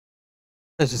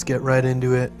Let's just get right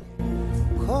into it.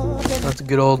 Lots of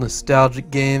good old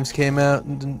nostalgic games came out,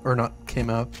 or not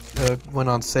came out, went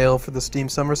on sale for the Steam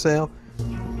Summer Sale.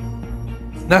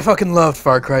 And I fucking loved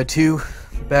Far Cry 2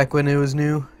 back when it was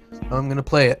new, so I'm gonna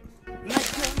play it.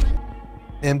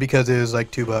 And because it was like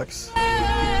 $2.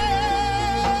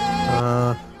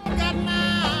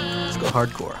 Let's go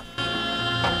hardcore.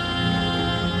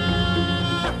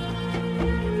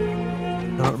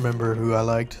 I don't remember who I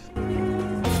liked.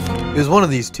 It was one of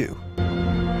these two.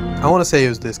 I want to say it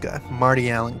was this guy, Marty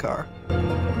Alencar.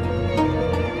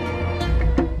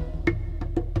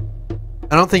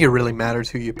 I don't think it really matters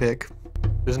who you pick.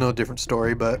 There's no different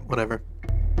story, but whatever.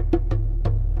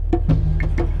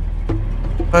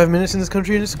 5 minutes in this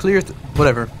country and it's clear.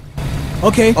 Whatever.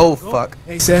 Okay. Oh, fuck.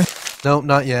 Hey, sir. No,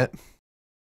 not yet.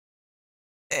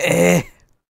 Eh.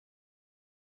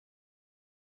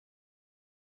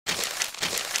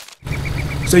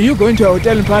 So you're going to a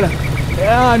hotel in Pala?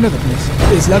 Yeah, another place.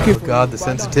 It's lucky Oh god, the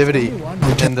sensitivity.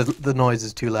 And the noise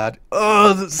is too loud.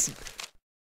 Oh, this...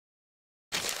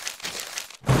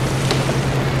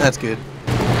 That's good.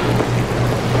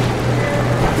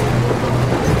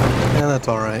 Yeah, that's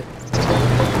alright.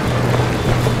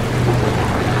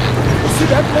 See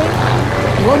that plane?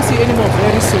 You won't see any more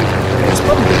very soon. It's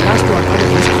probably the last one out of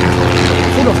this country.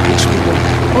 Full of rich people.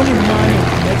 Only money and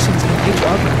connections can get you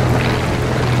out.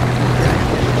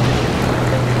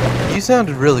 You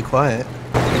sounded really quiet.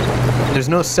 There's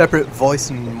no separate voice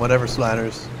in whatever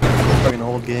sliders. Fucking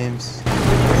old games.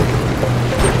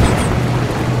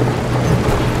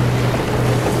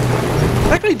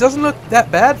 Actually, it doesn't look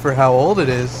that bad for how old it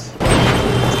is.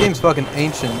 This game's fucking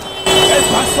ancient.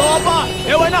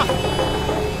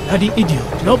 Bloody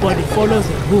idiot. Nobody follows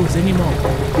the rules anymore.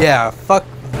 Yeah, fuck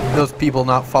those people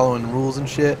not following rules and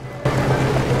shit.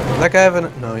 That guy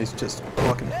having... No, he's just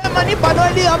walking. What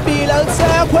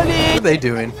are they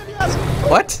doing?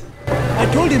 What? I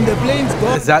told him the plane's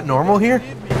gone. Is that normal here?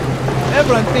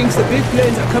 Everyone thinks the big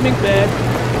planes are coming back.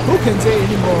 Who can say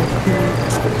anymore?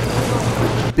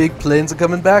 Big planes are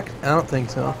coming back? I don't think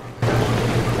so.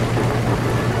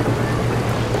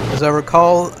 As I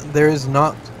recall, there is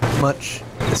not much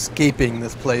escaping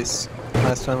this place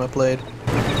last time I played.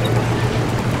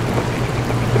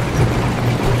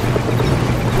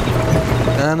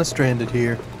 Kinda stranded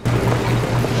here.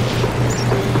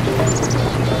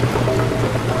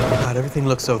 God, everything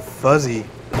looks so fuzzy.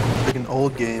 Freaking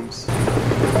old games.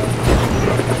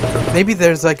 Maybe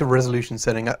there's like a resolution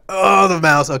setting. Oh, the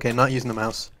mouse! Okay, not using the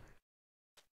mouse.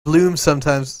 Bloom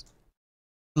sometimes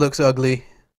looks ugly.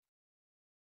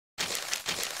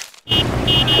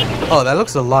 Oh, that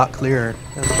looks a lot clearer.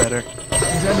 That's better.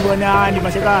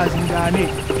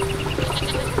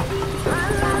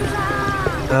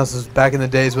 Now, this was back in the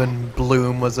days when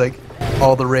Bloom was like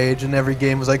all the rage and every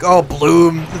game was like, oh,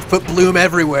 Bloom, let's put Bloom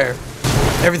everywhere.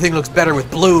 Everything looks better with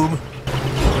Bloom.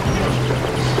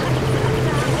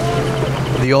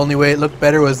 The only way it looked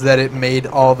better was that it made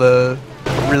all the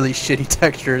really shitty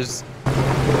textures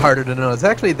harder to notice.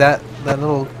 Actually, that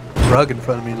little rug in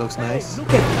front of me looks nice. Look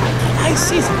at that. I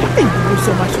see something to do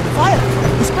so much to the fire.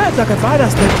 It smells like a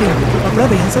virus that came. My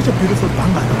brother has such a beautiful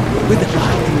bungalow with a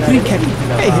three cabins.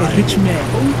 Hey, a rich man.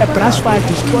 A brush fire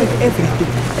destroyed everything,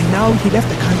 and now he left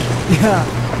the country. Yeah,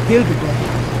 he'll be back.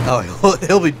 Oh,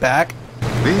 he'll be back?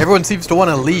 Everyone seems to want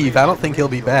to leave. I don't think he'll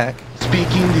be back.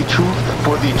 Speaking the truth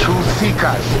for the truth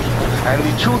seekers. And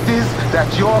the truth is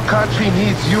that your country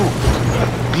needs you.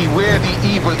 Beware the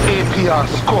evil APR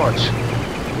scourge.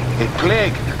 A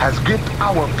plague has gripped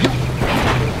our people.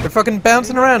 They're fucking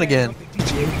bouncing around again.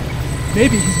 DJ,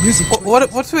 maybe his music.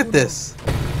 What's with this?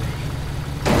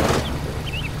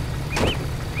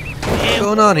 What's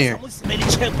going on here? Is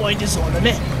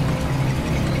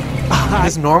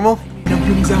this normal?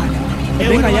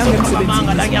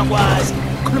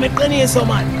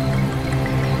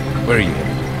 Where are you?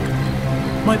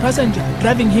 My passenger,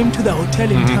 driving him to the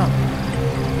hotel in town.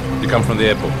 You come from the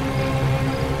airport?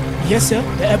 Yes, sir,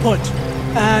 the airport.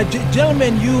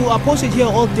 Gentlemen, you are posted here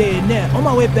all day. On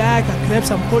my way back, I grabbed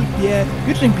some cold beer.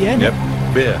 You drink beer? Yep,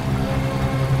 beer.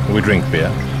 We drink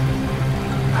beer.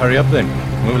 Hurry up then.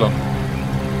 Move along.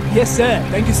 Yes, sir.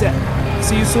 Thank you, sir.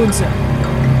 See you soon, sir.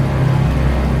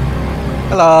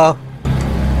 Hello.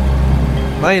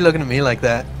 Why are you looking at me like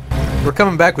that? We're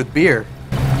coming back with beer.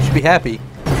 You should be happy.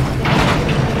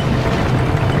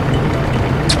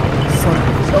 Sorry.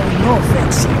 Oh, no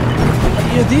offense.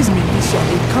 You know, these militia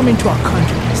will come into our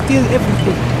country, steal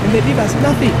everything, and they leave us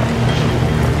nothing.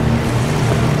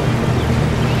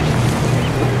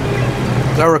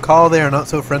 As I recall, they are not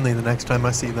so friendly the next time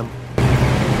I see them.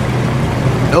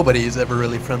 Nobody is ever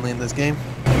really friendly in this game.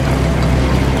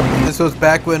 This was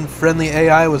back when friendly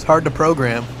AI was hard to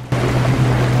program.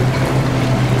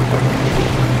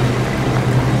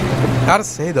 Gotta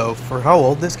say though, for how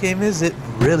old this game is, it's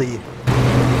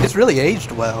really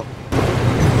aged well.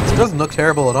 It doesn't look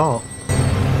terrible at all.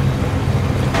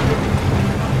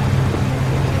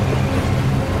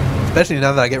 Especially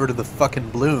now that I get rid of the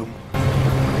fucking bloom.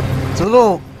 It's a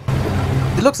little...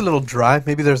 It looks a little dry.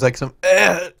 Maybe there's like some...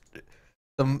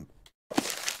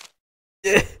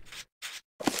 Is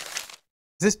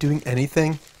this doing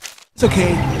anything? It's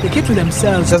okay. They keep to It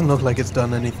themselves. doesn't look like it's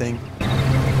done anything.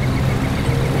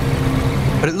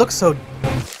 But it looks so...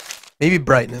 Maybe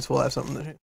brightness will have something to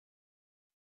do.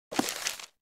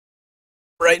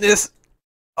 Brightness!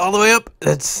 All the way up!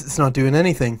 It's not doing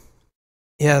anything.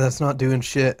 Yeah, that's not doing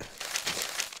shit.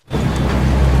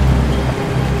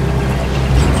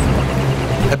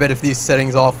 I bet if these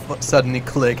settings all suddenly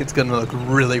click, it's gonna look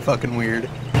really fucking weird.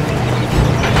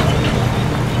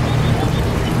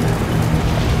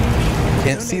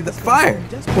 Can't see the fire!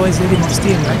 Boys living on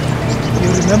steam, right?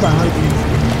 You remember how it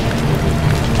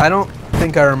is. I don't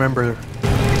think I remember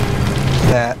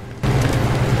that.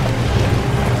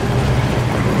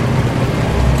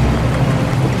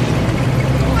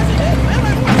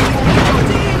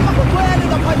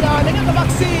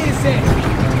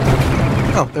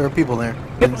 Oh, there were people there.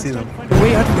 Didn't see them. The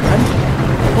way out of the country.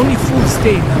 Only fools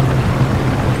stay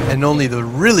now. And only the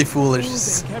really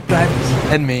foolish Cab drivers.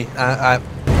 and me.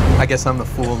 I guess I'm the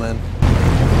fool then.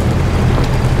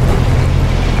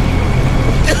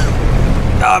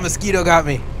 Ah, mosquito got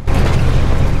me.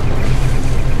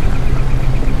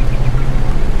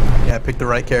 Yeah, I picked the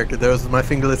right character. Those are my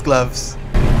fingerless gloves.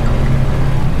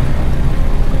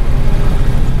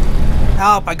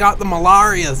 Help, I got the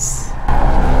malarias.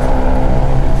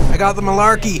 I got the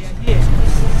malarkey. Yeah,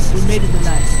 we made it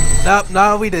alive. Nope,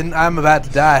 no, we didn't. I'm about to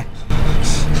die.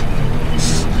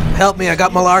 Help me, I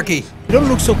got malarkey. You don't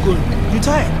look so good. You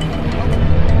tired?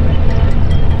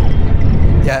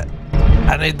 Yeah,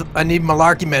 I need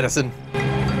malarkey medicine.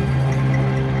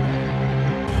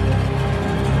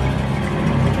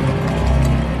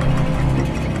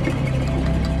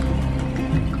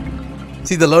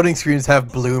 See, the loading screens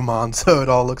have bloom on, so it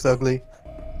all looks ugly.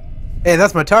 Hey,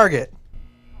 that's my target.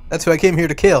 That's who I came here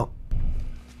to kill.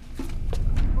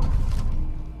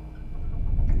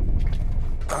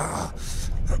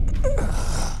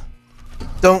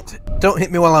 Don't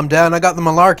hit me while I'm down. I got the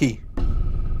malarkey.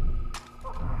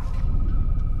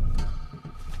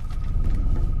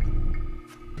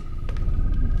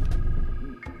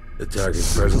 The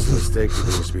target's presence in the state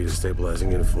continues to be a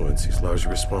destabilizing influence. He's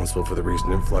largely responsible for the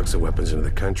recent influx of weapons into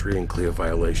the country and clear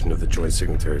violation of the Joint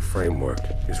Signatory Framework.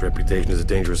 His reputation as a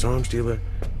dangerous arms dealer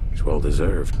is well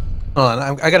deserved. Hold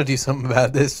on, I gotta do something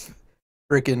about this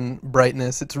freaking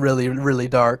brightness. It's really, really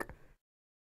dark.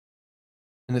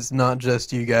 And it's not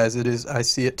just you guys, it is, I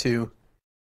see it too.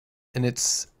 And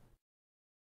it's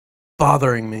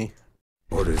bothering me.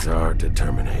 Orders are to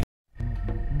terminate.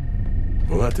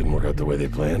 Well, that didn't work out the way they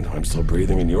planned. I'm still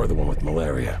breathing and you're the one with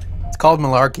malaria. It's called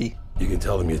malarkey. You can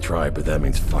tell them you tried, but that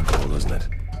means fuck all, doesn't it?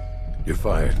 You're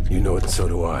fired. You know it, and so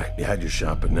do I. You had your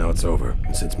shot, but now it's over.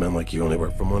 And since men like you only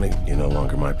work for money, you're no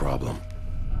longer my problem.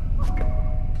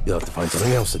 You'll have to find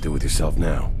something else to do with yourself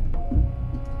now.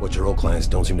 What your old clients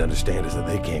don't seem to understand is that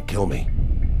they can't kill me.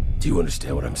 Do you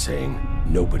understand what I'm saying?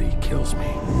 Nobody kills me.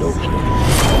 Nobody.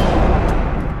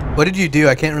 What did you do?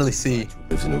 I can't really see.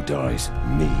 Lives and who dies?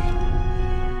 Me.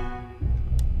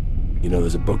 You know,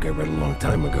 there's a book I read a long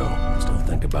time ago. I still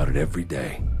think about it every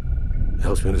day. It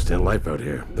helps me understand life out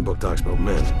here. The book talks about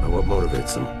men, about what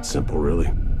motivates them. Simple,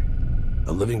 really.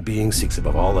 A living being seeks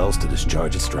above all else to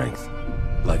discharge its strength.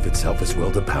 Life itself is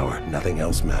will to power. Nothing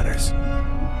else matters.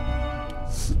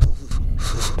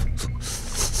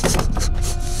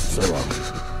 So long.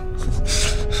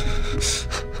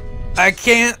 I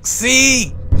can't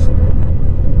see!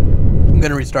 I'm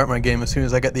gonna restart my game as soon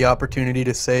as I get the opportunity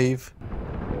to save.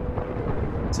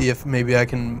 See if maybe I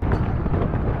can...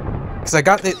 Because I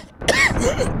got it...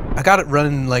 I got it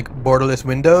running like borderless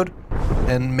windowed,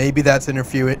 and maybe that's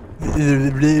interfering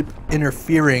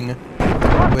with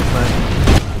my...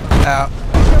 Ow.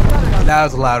 That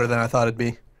was louder than I thought it'd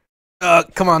be.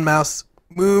 Come on, mouse.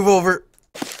 Move over.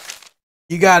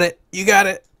 You got it. You got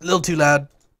it. A little too loud.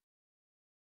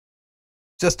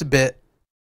 Just a bit.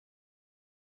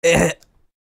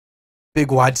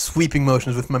 Big, wide, sweeping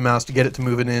motions with my mouse to get it to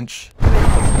move an inch.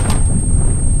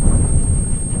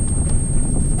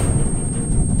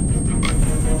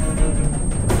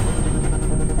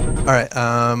 Alright,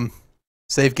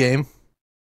 save game.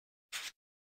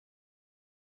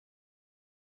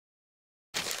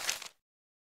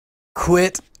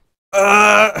 Quit.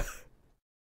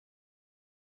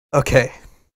 Okay.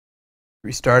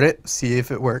 Restart it, see if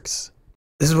it works.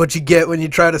 This is what you get when you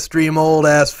try to stream old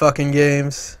ass fucking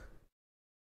games.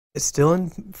 It's still in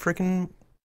freaking...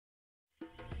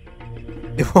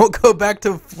 It won't go back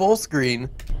to full screen.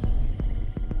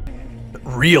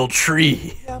 Real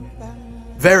tree.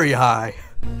 Very high.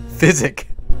 Physic.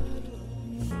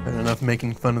 Not enough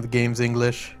making fun of the game's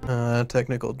English.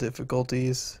 Technical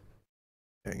difficulties.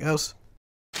 There he goes.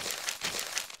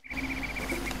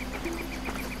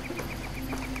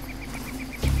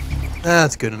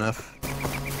 That's good enough.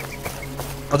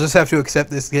 I'll just have to accept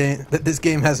this game, that this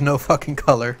game has no fucking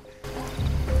color.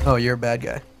 Oh, you're a bad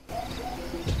guy.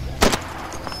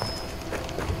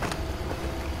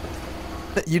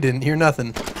 You didn't hear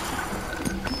nothing.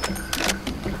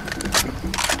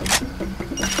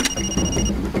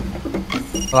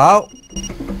 Hello?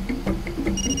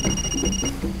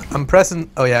 I'm pressing...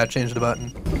 Oh yeah, I changed the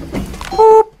button.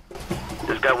 Boop.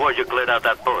 Just got word you cleared out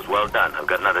that post. Well done. I've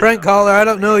got another... Prank caller, I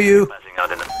don't know you.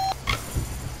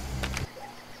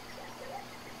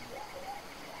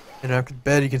 And after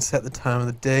bed, you can set the time of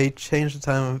the day. Change the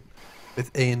time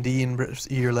with A and D and press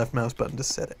your left mouse button to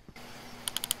set it.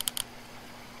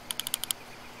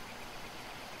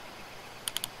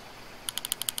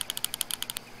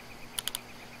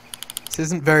 This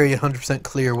isn't very 100%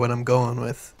 clear what I'm going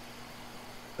with,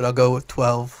 but I'll go with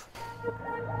 12.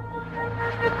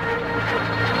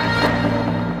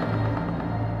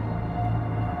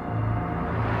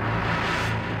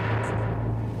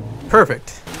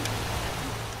 Perfect.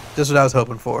 Just what I was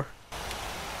hoping for.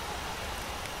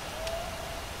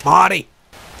 Marty!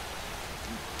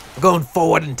 I'm going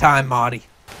forward in time, Marty.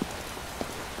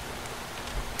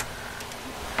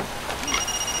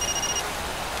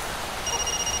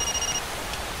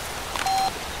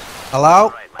 Hello?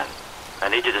 Right, man. I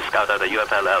need you to scout out a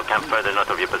UFLL camp further north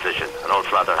of your position, an old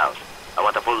slaughterhouse. I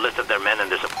want a full list of their men and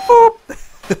their support.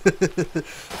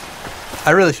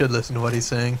 I really should listen to what he's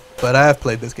saying, but I have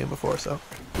played this game before, so.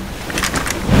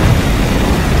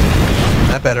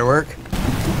 That better work.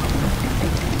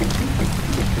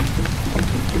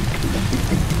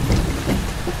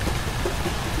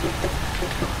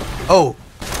 Oh!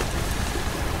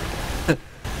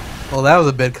 Well, that was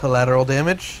a bit collateral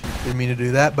damage. Didn't mean to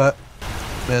do that, but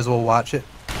may as well watch it.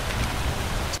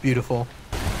 It's beautiful.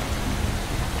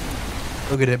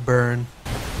 Look at it burn.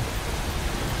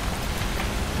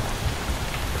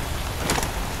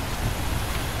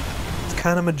 It's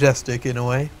kind of majestic in a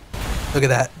way. Look at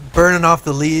that. Burning off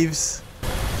the leaves.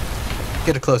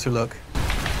 Get a closer look.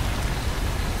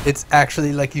 It's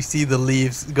actually like you see the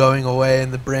leaves going away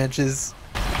and the branches.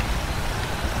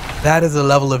 That is a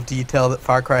level of detail that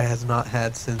Far Cry has not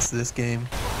had since this game.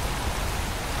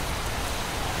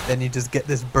 Then you just get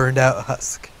this burned out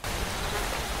husk.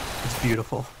 It's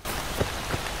beautiful.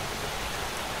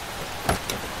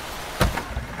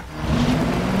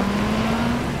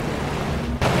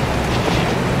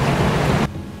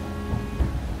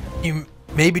 You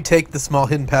maybe take the small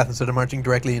hidden path instead of marching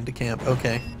directly into camp.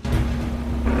 Okay.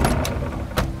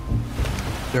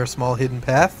 Is there a small hidden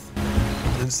path?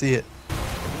 Didn't see it.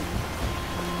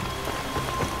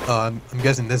 Oh, I'm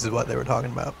guessing this is what they were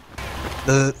talking about.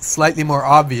 The slightly more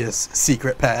obvious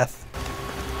secret path.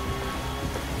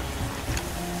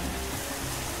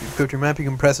 If you've equipped your map, you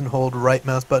can press and hold right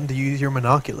mouse button to use your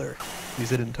monocular.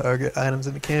 Use it in target items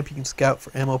in the camp. You can scout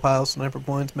for ammo piles, sniper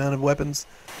points, mounted weapons,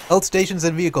 health stations,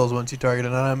 and vehicles. Once you target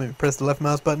an item and press the left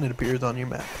mouse button, it appears on your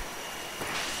map.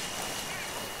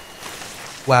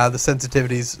 Wow, the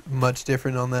sensitivity's much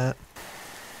different on that.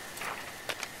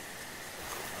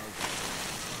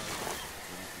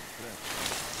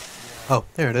 Oh,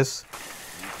 there it is.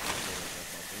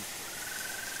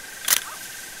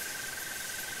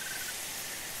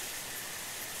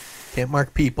 Can't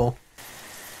mark people.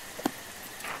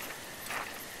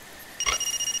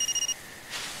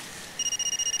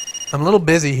 I'm a little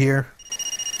busy here.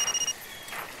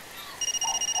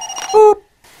 Boop.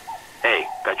 Hey,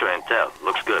 got your intel.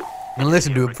 Looks good. I'm gonna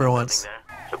listen to him for once.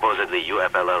 Supposedly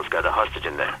UFLL's got a hostage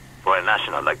in there. For a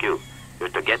national like you. You're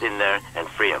to get in there and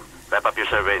free him. Wrap up your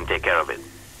survey and take care of it.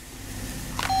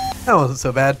 That wasn't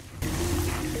so bad.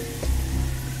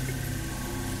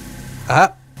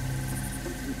 Aha.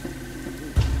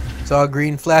 Saw a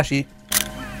green flashy.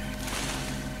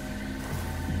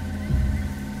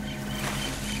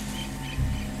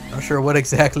 Not sure what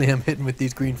exactly I'm hitting with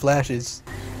these green flashes.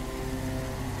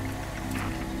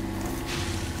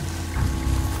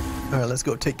 Alright, let's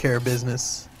go take care of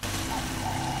business.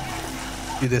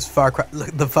 Do this Far Cry. Look,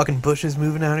 the fucking bushes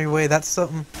moving out of your way. That's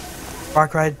something. Far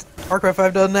Cry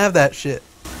 5 doesn't have that shit.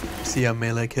 See how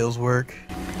melee kills work.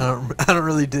 I don't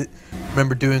really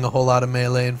remember doing a whole lot of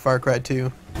melee in Far Cry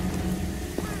 2.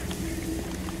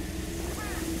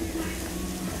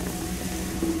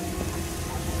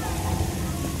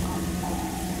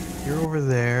 You're over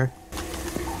there.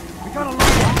 We got a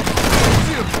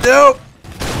lot. Nope!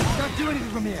 Can't do anything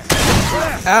from here.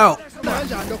 Ow!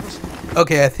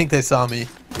 Okay, I think they saw me.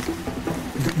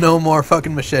 No more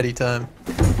fucking machete time.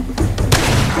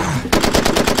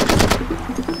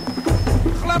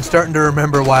 I'm starting to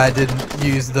remember why I didn't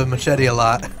use the machete a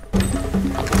lot.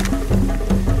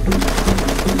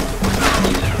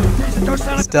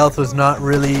 Stealth was not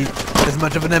really as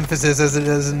much of an emphasis as it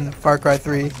is in Far Cry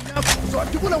 3.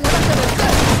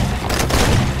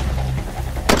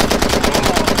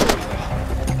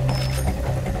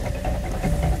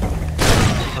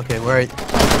 Okay, where are you?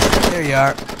 There you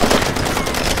are.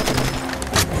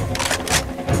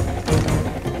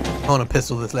 I want to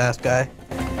pistol this last guy.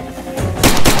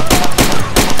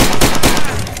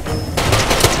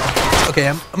 Okay,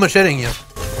 I'm macheting you.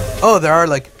 Oh, there are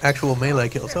like actual melee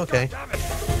kills. Okay.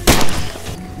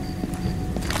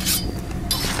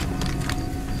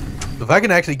 If I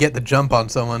can actually get the jump on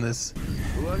someone, this.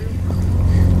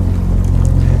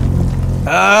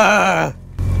 Ah!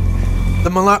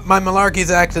 My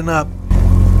malarkey's acting up.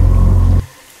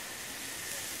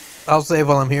 I'll save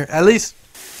while I'm here. At least,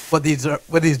 what these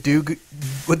do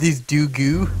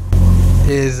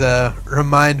is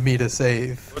remind me to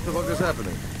save. What the fuck is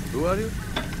happening? Who are you?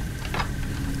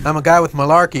 I'm a guy with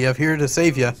malarkey. I'm here to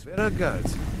save you. Vera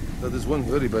guards. So there's one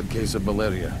very bad case of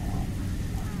malaria.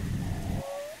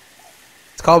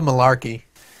 It's called malarkey.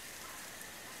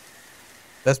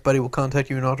 Best buddy will contact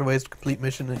you in alternate ways to complete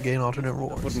mission and gain alternate For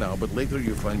rewards. now, but later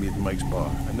you find me at Mike's bar.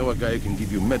 I know a guy who can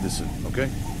give you medicine, okay?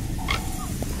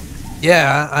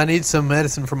 Yeah, I need some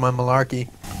medicine for my malarkey.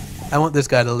 I want this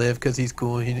guy to live because he's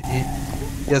cool. He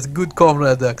has a good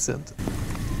comrade accent.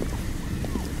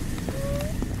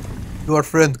 You are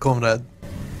friend, comrade.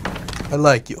 I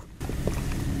like you.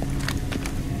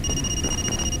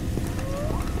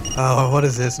 Oh, what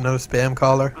is this? No spam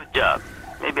caller? Good job.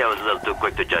 Maybe I was a little too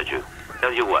quick to judge you.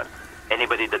 Tell you what,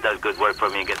 anybody that does good work for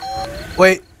me gets...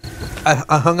 Wait,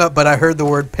 I hung up, but I heard the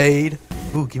word paid.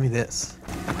 Ooh, give me this.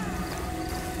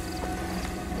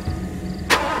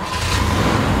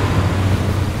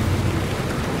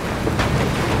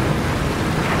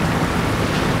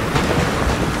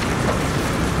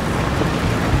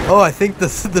 Oh, I think the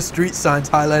street sign's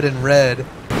highlighted in red,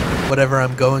 whatever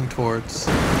I'm going towards.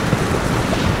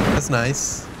 That's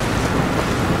nice.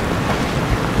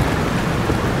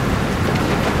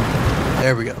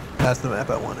 There we go. That's the map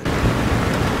I wanted.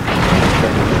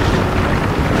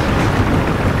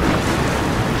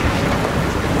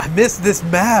 I missed this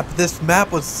map. This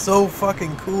map was so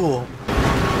fucking cool.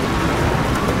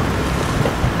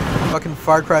 Fucking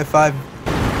Far Cry 5.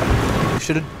 You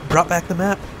should have brought back the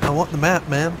map. I want the map,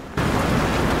 man.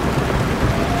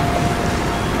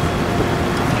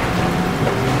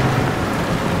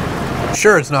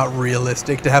 Sure, it's not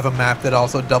realistic to have a map that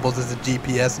also doubles as a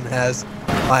GPS and has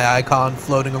my icon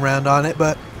floating around on it,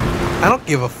 but I don't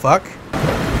give a fuck.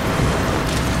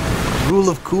 Rule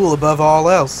of cool above all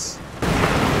else.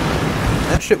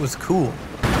 That shit was cool.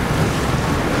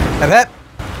 I bet.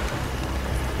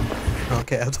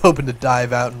 Okay, I was hoping to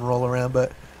dive out and roll around,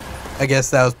 but I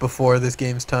guess that was before this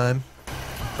game's time.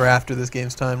 Or after this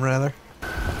game's time, rather.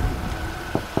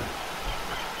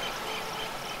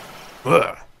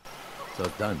 Ugh. So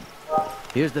it's done.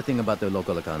 Here's the thing about the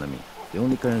local economy. The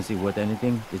only currency worth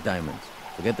anything is diamonds.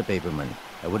 Forget the paper money.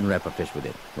 I wouldn't wrap a fish with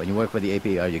it. When you work for the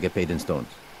APR, you get paid in stones.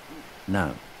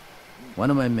 Now,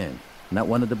 one of my men, not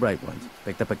one of the bright ones,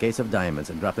 picked up a case of diamonds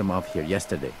and dropped him off here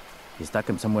yesterday. He stuck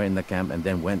him somewhere in the camp and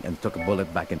then went and took a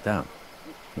bullet back in town.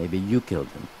 Maybe you killed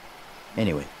him.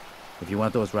 Anyway, if you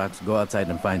want those rocks, go outside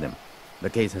and find them. The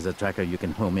case has a tracker you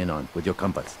can home in on with your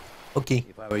compass. Okay.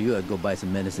 If I were you, I'd go buy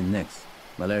some medicine next.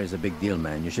 Malaria's a big deal,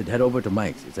 man. You should head over to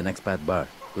Mike's. It's an expat bar.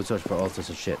 Good source for all sorts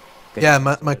of shit. Okay. Yeah,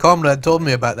 my comrade told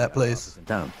me about that place. In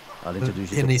town. I'll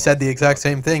introduce you And to he said the exact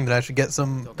same thing, that I should get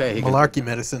some Okay, he can- malarkey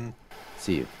medicine.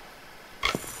 See you.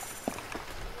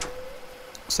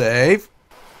 Save.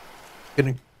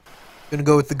 Gonna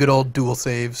go with the good old dual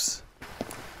saves.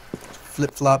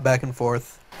 Flip flop back and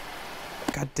forth.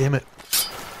 God damn it.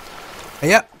 Hey,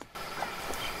 yeah.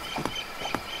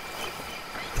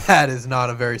 That is not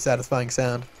a very satisfying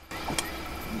sound.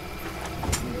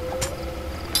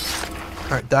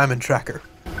 Alright, diamond tracker.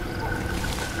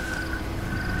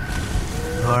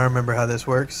 Oh, I remember how this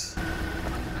works.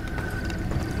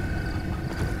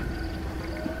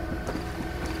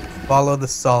 Follow the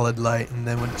solid light, and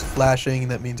then when it's flashing,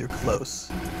 that means you're close.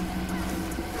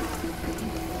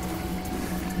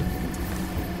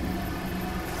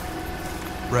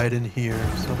 right in here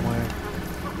somewhere.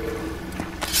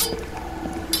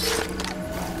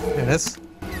 There it is.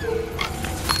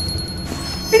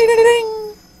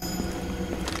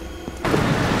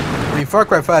 I mean, Far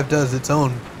Cry 5 does its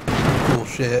own cool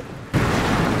shit.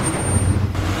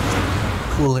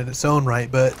 Cool in its own right,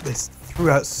 but they threw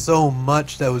out so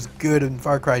much that was good in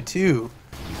Far Cry 2.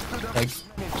 Like,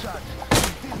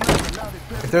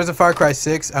 if there's a Far Cry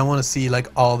 6, I want to see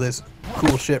like all this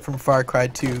cool shit from Far Cry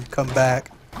 2 come back.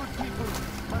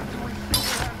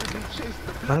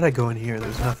 How did I go in here?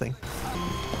 There's nothing.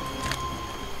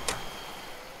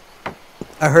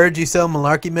 I heard you sell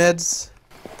malarkey meds.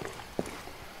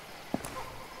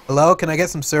 Hello, can I get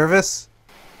some service?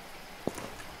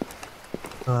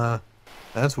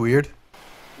 That's weird.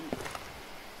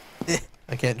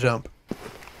 I can't jump.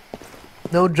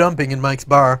 No jumping in Mike's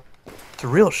bar. It's a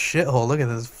real shithole. Look at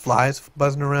this, flies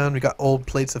buzzing around. We got old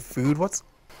plates of food. What's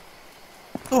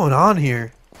going on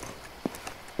here?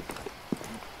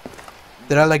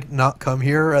 Did I like not come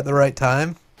here at the right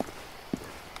time?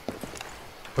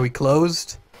 Are we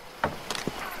closed?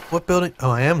 What building?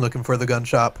 Oh, I am looking for the gun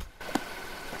shop.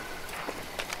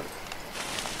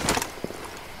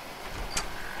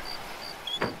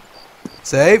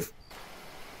 Save.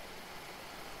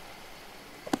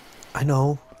 I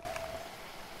know.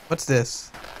 What's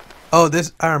this? Oh,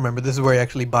 this, I remember. This is where you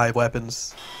actually buy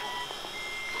weapons.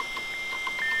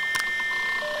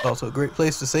 Also a great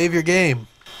place to save your game.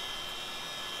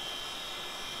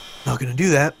 Not gonna do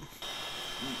that.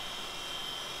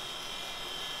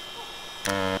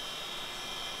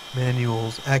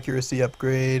 Manuals, accuracy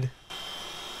upgrade,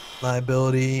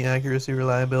 reliability, accuracy,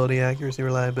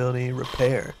 reliability,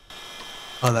 repair.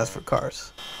 Oh, that's for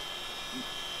cars.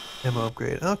 Ammo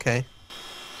upgrade, okay.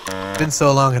 It's been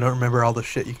so long I don't remember all the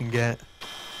shit you can get.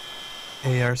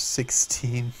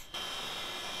 AR-16.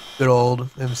 Good old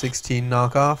M16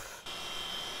 knockoff.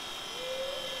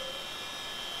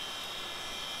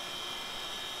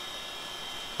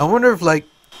 I wonder if like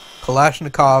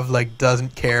Kalashnikov like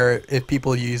doesn't care if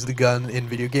people use the gun in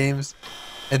video games,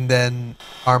 and then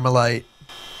Armalite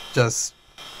just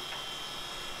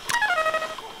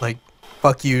like,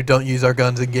 fuck you, don't use our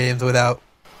guns in games without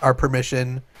our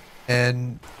permission,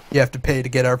 and you have to pay to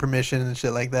get our permission and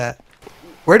shit like that.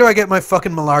 Where do I get my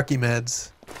fucking malarkey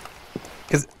meds?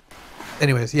 Cause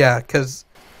anyways, yeah, cause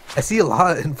I see a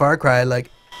lot in Far Cry, like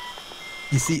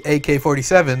you see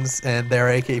AK-47s and they're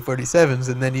AK-47s,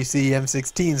 and then you see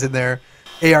M16s and they're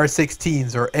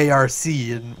AR-16s or ARC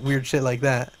and weird shit like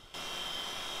that.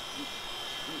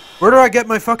 Where do I get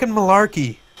my fucking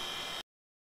malarkey?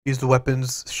 Use the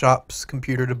weapons shop's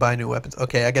computer to buy new weapons.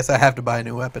 Okay, I guess I have to buy a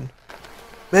new weapon.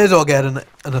 May as well get an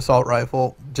assault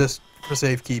rifle just for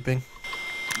safekeeping.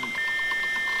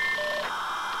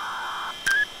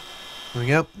 Here we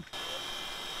go.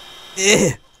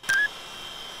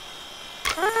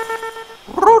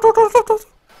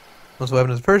 Most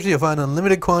weapons purchased, you'll find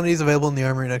unlimited quantities available in the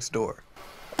armory next door.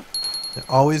 They're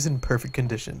always in perfect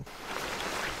condition.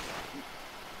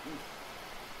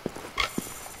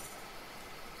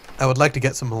 I would like to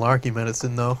get some malarkey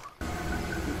medicine though.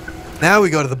 Now we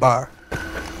go to the bar.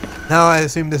 Now I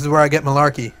assume this is where I get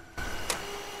malarkey.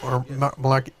 Or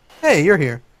malarkey. Hey, you're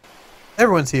here.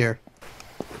 Everyone's here.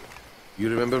 You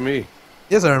remember me?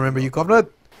 Yes, I remember you, comrade.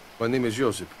 My name is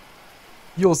Josip.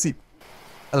 Josip.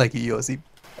 I like you, Josip.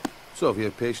 So, we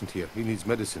have a patient here. He needs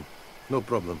medicine. No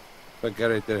problem. That guy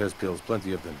right there has pills.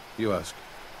 Plenty of them. You ask.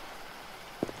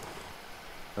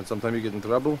 And sometime you get in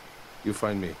trouble, you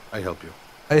find me. I help you.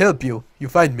 I help you. You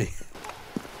find me.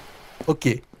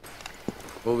 Okay.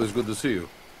 Always good to see you.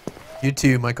 You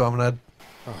too, my comrade.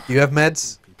 You have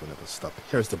meds? People never stop.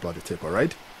 Here's the bloody tip,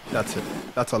 alright? That's it.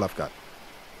 That's all I've got.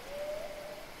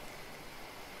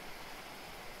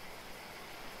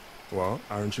 Well,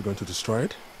 aren't you going to destroy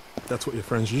it? That's what your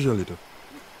friends usually do.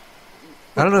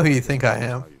 I don't know who you think I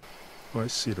am. Oh, I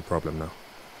see the problem now.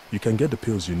 You can get the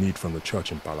pills you need from the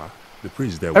church in Pala. The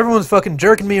priest there... Everyone's fucking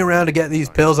jerking me around to get these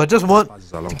pills. I just want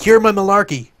to cure my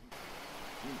malarkey.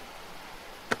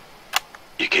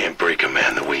 You can't break a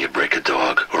man the way you break a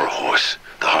dog or a horse.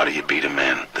 The harder you beat a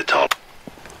man, the taller.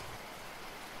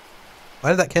 Why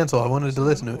did that cancel? I wanted to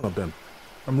listen to it. One of them.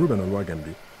 I'm Ruben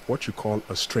Olwagembi, what you call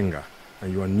a stringer.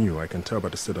 And you are new, I can tell by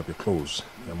the state of your clothes.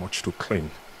 You're much too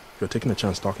clean. You're taking a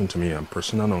chance talking to me. I'm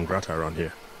persona non grata around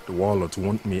here. The warlords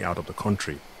want me out of the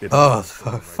country. Oh,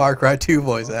 Far Cry 2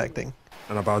 voice acting.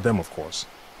 And about them, of course.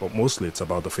 But mostly it's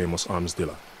about the famous arms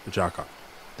dealer, the Jaka.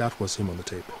 That was him on the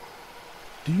tape.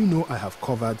 Do you know I have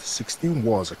covered 16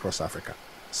 wars across Africa?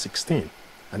 16.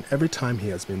 And every time he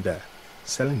has been there,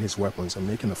 selling his weapons and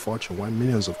making a fortune while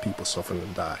millions of people suffer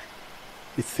and die.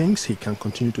 He thinks he can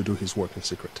continue to do his work in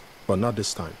secret, but not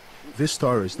this time. These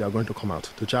stories, they are going to come out.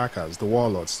 The jackals, the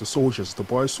warlords, the soldiers, the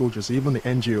boy soldiers, even the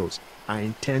NGOs. I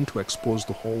intend to expose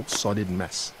the whole sordid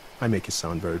mess. I make it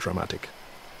sound very dramatic.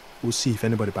 We'll see if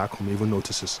anybody back home even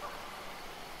notices.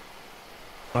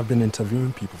 I've been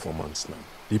interviewing people for months now.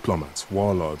 Diplomats,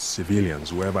 warlords,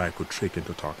 civilians, whoever I could trick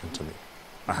into talking to me.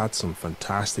 I had some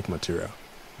fantastic material.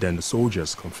 Then the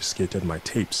soldiers confiscated my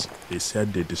tapes. They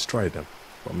said they destroyed them,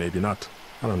 but maybe not.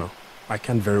 I don't know. I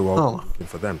can't very well be looking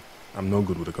for them. I'm no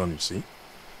good with a gun, you see.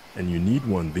 And you need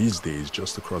one these days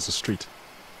just to cross the street.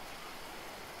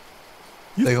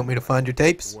 They want me to find your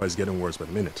tapes? The war is getting worse by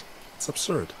the minute. It's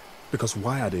absurd. Because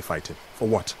why are they fighting? For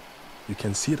what? You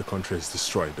can see the country is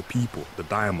destroyed. The people, the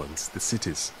diamonds, the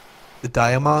cities. The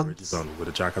diamonds? It's done with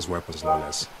the jackals' weapons, no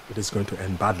less. It is going to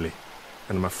end badly.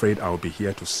 And I'm afraid I'll be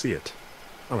here to see it.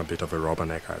 I'm a bit of a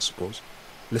rubberneck, I suppose.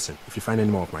 Listen, if you find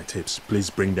any more of my tapes, please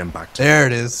bring them back to me. There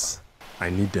it is. I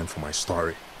need them for my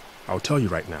story. I'll tell you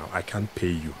right now, I can't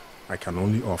pay you. I can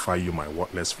only offer you my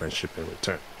worthless friendship in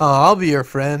return. Oh, I'll be your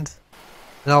friend.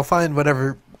 And I'll find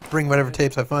bring whatever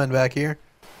tapes I find back here.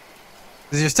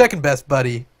 This is your second best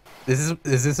buddy. Is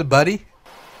this a buddy?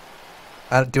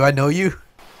 Do I know you?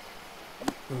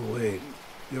 Oh, wait.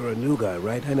 You're a new guy,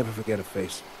 right? I never forget a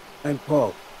face. And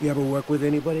Paul, you ever work with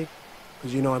anybody?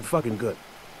 Because you know I'm fucking good.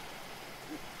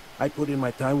 I put in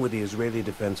my time with the Israeli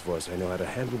Defense Force. I know how to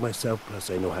handle myself, plus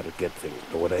I know how to get things.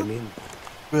 Know what I mean?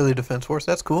 Israeli Defense Force,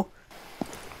 that's cool.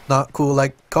 Not cool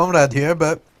like Comrade here,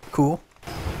 but cool.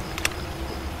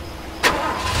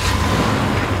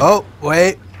 Oh,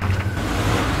 wait.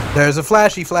 There's a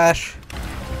flashy flash.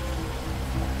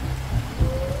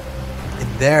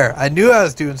 In there. I knew I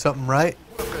was doing something right.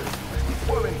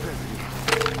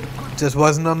 Just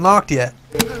wasn't unlocked yet.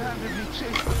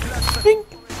 Ding.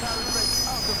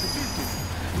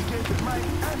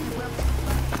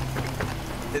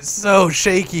 It's so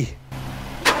shaky.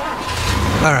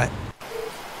 Alright.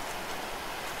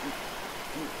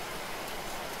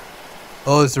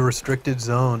 Oh, it's a restricted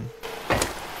zone.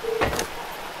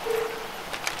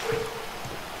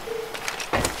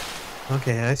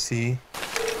 Okay, I see.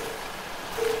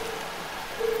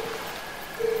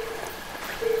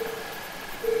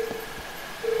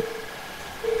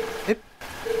 Yep.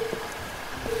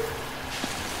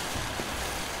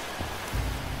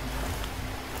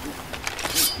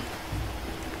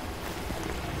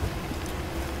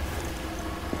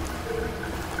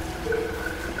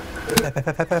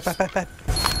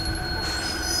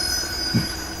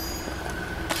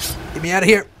 Get me out of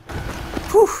here.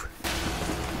 Whew.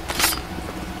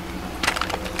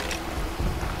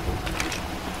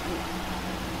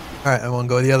 Alright, I won't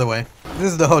go the other way.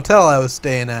 This is the hotel I was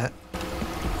staying at.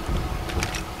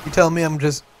 You telling me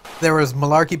there was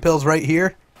malarkey pills right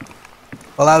here?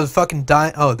 While I was fucking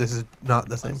dying. Oh, this is not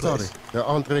the same place. Sorry, there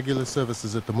aren't regular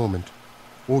services at the moment.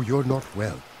 Oh, you're not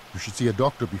well. You should see a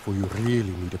doctor before you really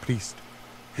need a priest.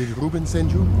 Did Ruben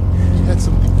send you? He had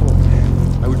something for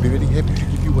me. I would be very happy to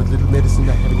give you what little medicine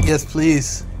I have in. Yes,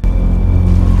 please.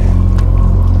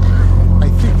 I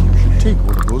think you should take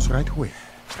one of those right away.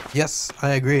 Yes,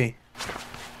 I agree.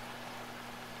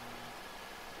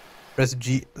 Press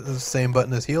G, the same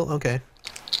button as heal? Okay.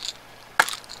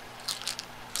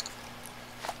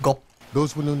 Gulp.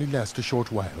 Those will only last a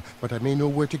short while, but I may know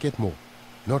where to get more.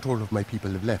 Not all of my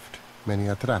people have left. Many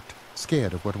are trapped,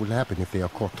 scared of what will happen if they are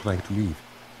caught trying to leave.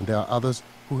 And there are others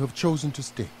who have chosen to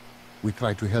stay. We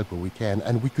try to help where we can,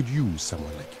 and we could use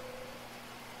someone like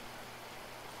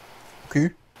you.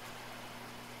 Okay.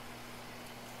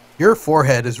 Your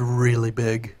forehead is really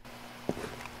big.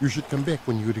 You should come back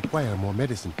when you require more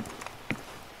medicine.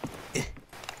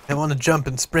 I want to jump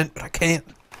and sprint, but I can't.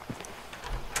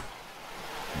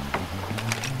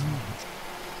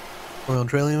 Royal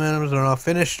Trailing Items are now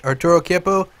finished. Arturo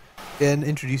Kiepo can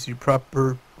introduce you to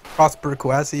Prosper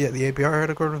Kawasi at the APR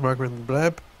headquarters. Margaret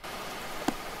Blab.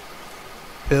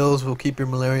 Pills will keep your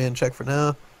malaria in check for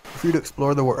now. Free to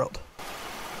explore the world.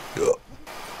 Ugh.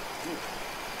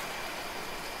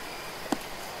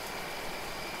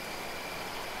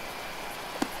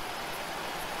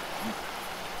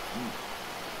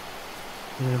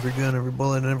 And every gun, every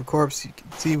bullet, and every corpse you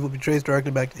can see will be traced directly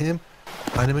back to him.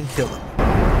 Find him and kill him.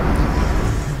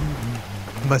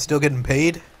 Am I still getting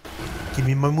paid? Give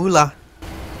me my moolah.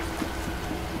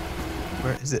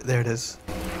 Where is it? There it is.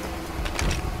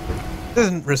 This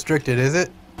isn't restricted, is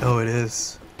it? Oh, it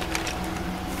is.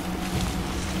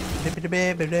 I'm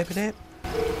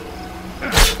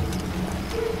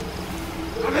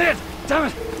hit! Damn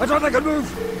it! I thought I could move!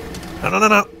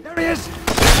 No. There he is!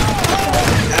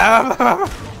 Ah.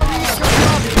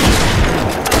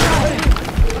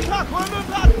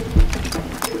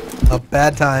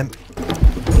 bad time.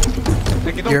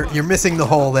 You're missing the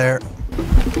hole there.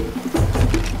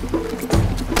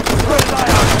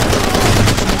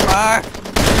 Ah!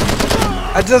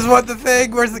 I just want the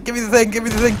thing. Where's the? Give me the thing. Give me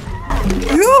the thing.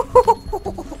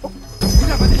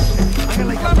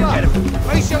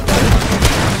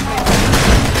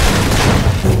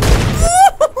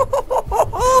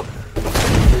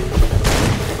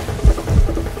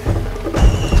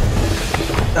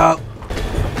 No.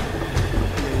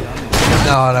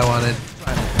 Not what I wanted.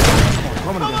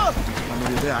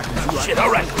 Shit,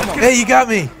 all right. Hey, you got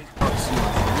me.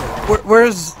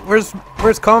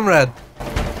 Where's Comrade?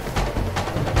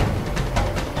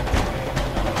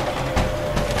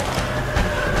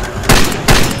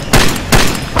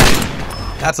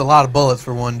 That's a lot of bullets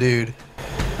for one dude.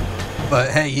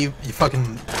 But hey, you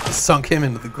fucking sunk him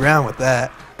into the ground with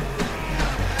that.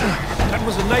 That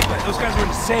was a nightmare. Those guys were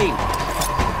insane.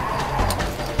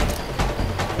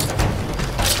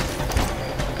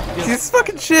 This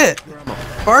fucking shit.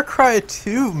 Far Cry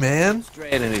 2, man.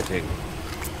 Strain anything.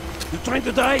 You trying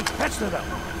to die? Patch that up.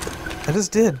 I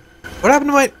just did. What happened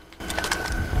to my...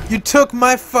 You took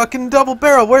my fucking double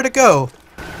barrel. Where'd it go?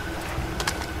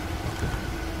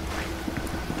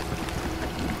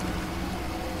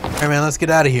 Alright, man, let's get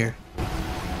out of here.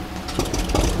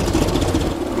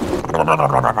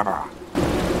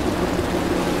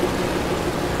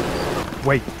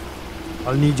 Wait.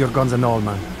 I'll need your guns and all,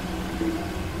 man.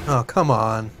 Oh, come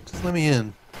on. Just let me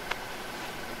in.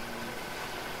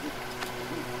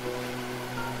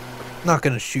 Not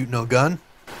gonna shoot no gun.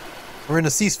 We're in a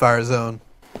ceasefire zone.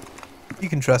 You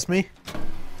can trust me.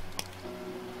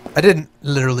 I didn't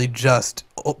literally just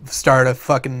start a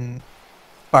fucking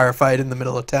firefight in the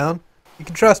middle of town. You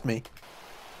can trust me.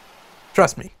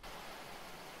 Trust me.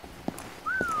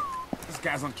 This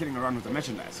guy's not kidding around with the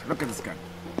merchandise. Look at this gun.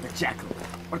 The Jackal.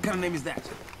 What kind of name is that?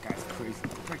 Guy's crazy.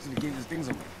 He actually gave his things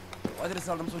away. Why did they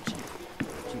sell them so cheap?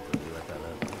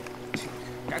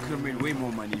 Guy could have made way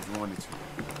more money if he wanted to.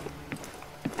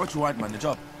 What you want, man? The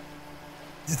job.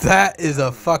 That is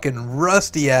a fucking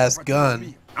rusty ass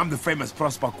gun. I'm the famous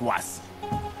Prosper Guas.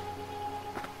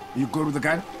 You good with the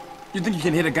gun? You think you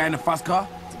can hit a guy in a fast car?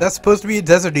 That's supposed to be a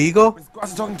Desert Eagle? Is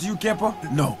Guas talking to you,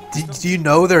 Kepa? No. Do you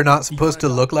know they're not supposed to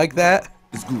look like that?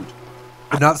 It's good.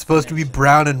 They're not supposed to be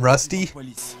brown and rusty?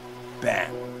 Police.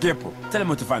 Bam. Kepa, tell him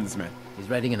where to find this man. He's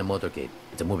riding in a motorcade.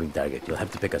 It's a moving target. You'll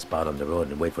have to pick a spot on the road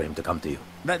and wait for him to come to you.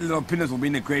 That little penis will be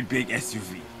in a great big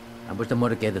SUV. Ambush the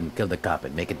motorcade and kill the cop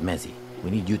and make it messy.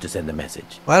 We need you to send a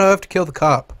message. Why do I have to kill the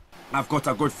cop? I've got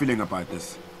a good feeling about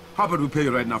this. How about we pay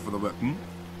you right now for the work, hmm?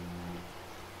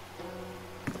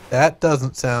 That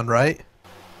doesn't sound right.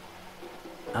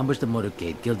 Ambush the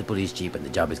motorcade, kill the police chief, and the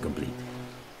job is complete.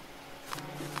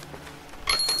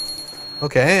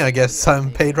 Okay, I guess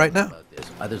I'm paid right now.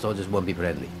 Other soldiers won't be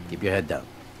friendly. Keep your head down.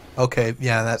 Okay,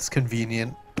 yeah, that's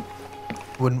convenient.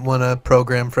 Wouldn't want to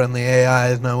program friendly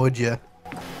AIs now, would you?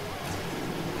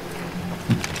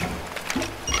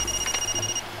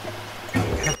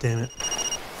 God damn it.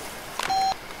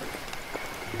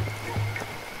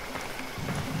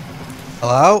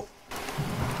 Hello?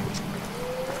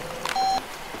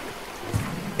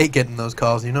 Hate getting those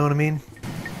calls, you know what I mean?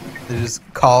 They just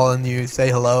call and you say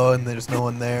hello and there's no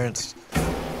one there. It's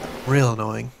real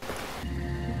annoying.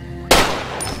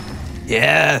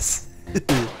 Yes!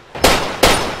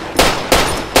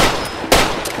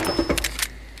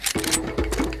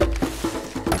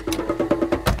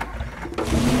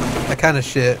 That kind of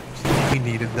shit. We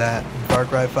needed that in Far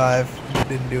Cry 5. We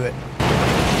didn't do it.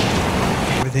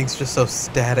 Everything's just so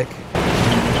static.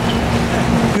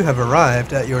 You have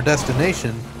arrived at your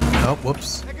destination. Oh,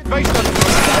 whoops.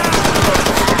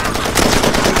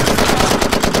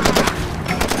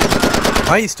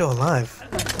 Why are you still alive?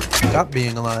 Stop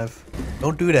being alive.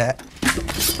 Don't do that.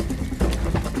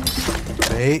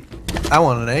 Wait. I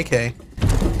want an AK.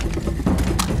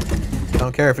 I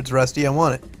don't care if it's rusty, I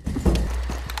want it.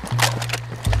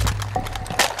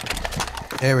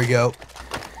 There we go.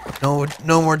 No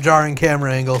more jarring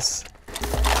camera angles.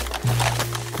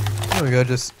 There we go,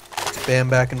 just spam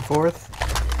back and forth.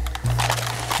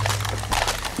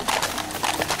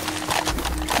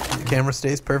 The camera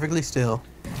stays perfectly still.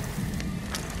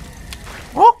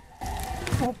 Oh!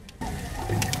 Oh.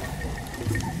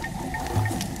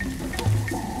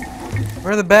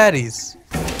 Where are the baddies?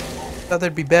 Thought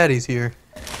there'd be baddies here.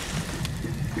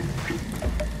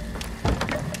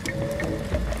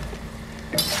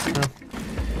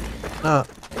 No.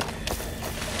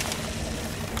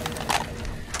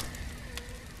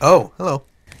 Oh, hello.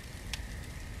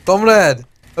 Comrade,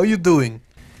 how you doing?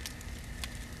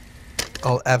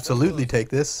 I'll absolutely take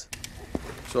this.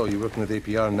 So, you're working at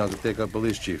APR now to take out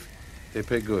police chief. They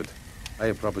pay good. I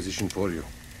have a proposition for you.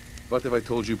 What if I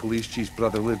told you police chief's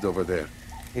brother lived over there,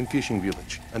 in Fishing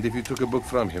Village, and if you took a book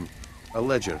from him, a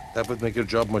ledger, that would make your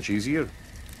job much easier?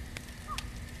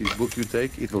 His book you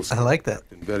take, it will... I like that.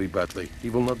 Very badly. He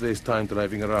will not waste time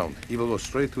driving around. He will go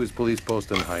straight to his police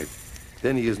post and hide.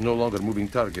 Then he is no longer moving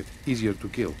target, easier to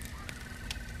kill.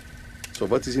 So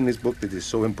what is in this book that is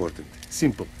so important?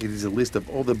 Simple. It is a list of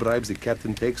all the bribes the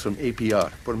captain takes from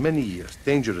APR for many years.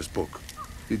 Dangerous book.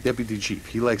 The deputy chief,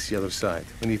 he likes the other side.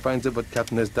 When he finds out what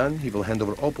captain has done, he will hand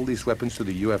over all police weapons to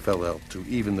the UFLL to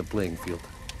even the playing field.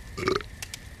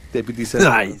 Deputy sends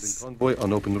nice. a convoy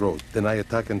on open road. Then I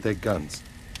attack and take guns.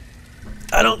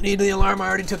 I don't need the alarm. I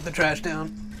already took the trash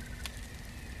down.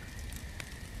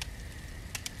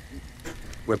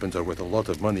 Weapons are worth a lot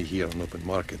of money here on open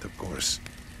market, of course.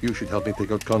 You should help me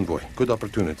take out convoy. Good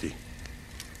opportunity.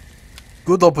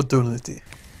 Good opportunity.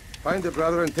 Find the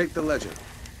brother and take the ledger.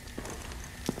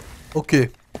 Okay.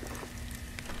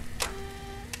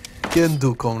 Can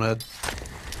do, comrade.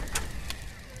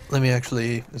 Let me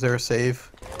actually... Is there a save?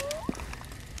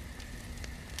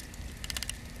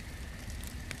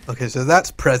 Okay, so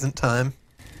that's present time.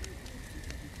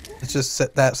 Let's just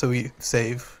set that so we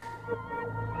save.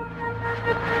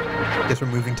 Guess we're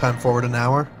moving time forward an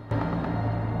hour.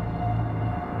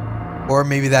 Or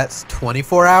maybe that's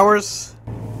 24 hours?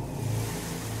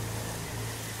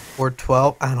 Or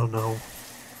 12? I don't know.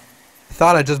 I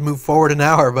thought I just moved forward an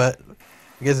hour, but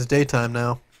I guess it's daytime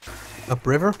now.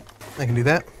 Upriver? I can do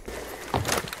that.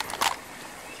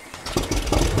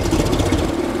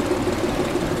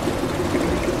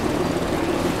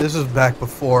 This was back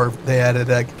before they added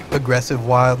aggressive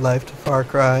wildlife to Far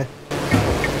Cry.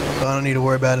 So I don't need to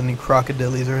worry about any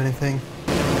crocodilies or anything.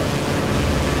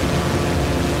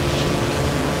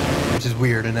 Which is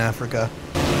weird in Africa.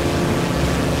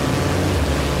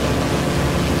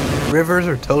 Rivers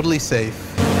are totally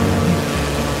safe.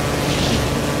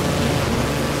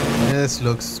 This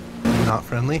looks not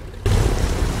friendly.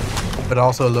 But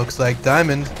also looks like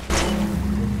diamond.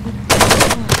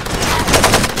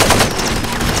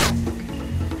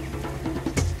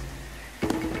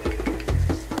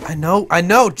 I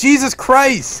know, Jesus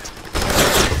Christ!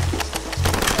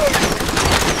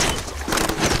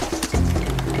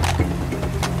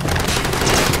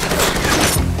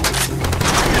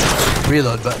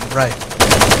 Reload button, right.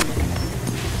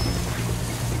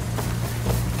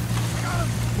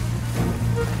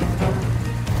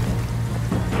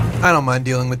 I don't mind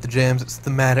dealing with the jams, it's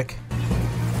thematic.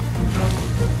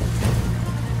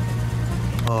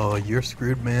 Oh, you're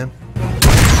screwed, man.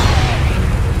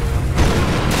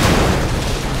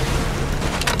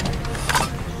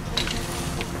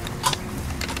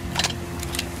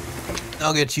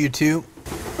 I'll get you too.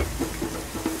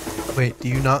 Wait, do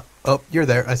you not? Oh, you're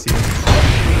there. I see you.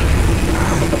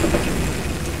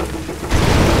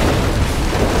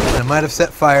 I might have set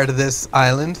fire to this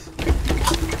island.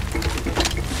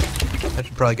 I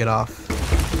should probably get off.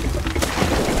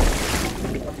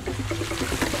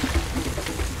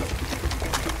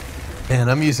 Man,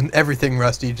 I'm using everything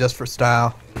rusty just for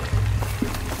style.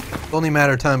 It's only a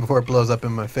matter of time before it blows up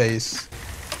in my face.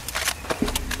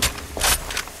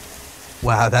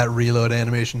 Wow, that reload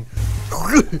animation.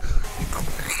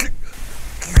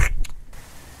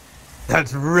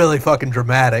 That's really fucking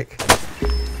dramatic.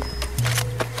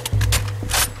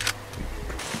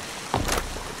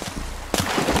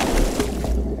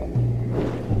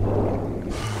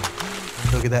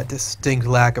 Look at that distinct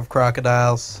lack of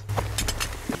crocodiles.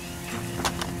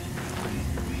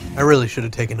 I really should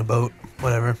have taken a boat.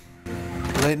 Whatever.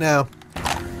 Too late now.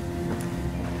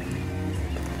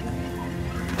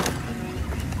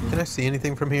 Can I see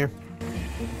anything from here?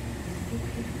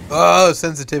 Oh,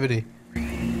 sensitivity.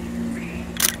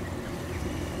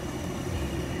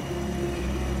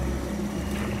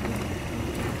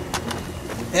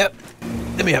 Yep.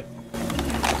 Let me up.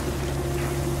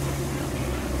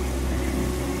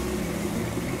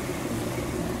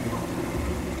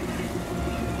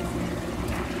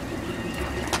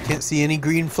 Can't see any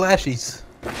green flashies.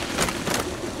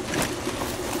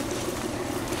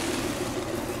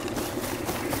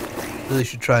 Really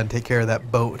should try and take care of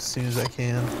that boat as soon as I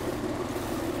can.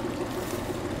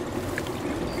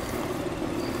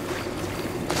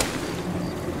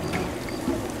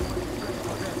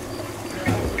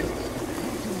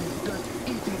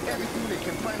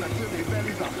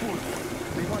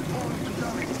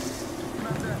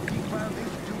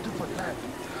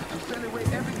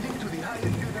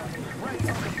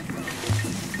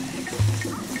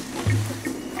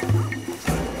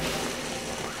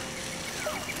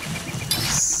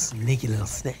 Sneaky little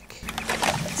snake.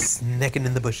 Snacking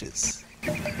in the bushes.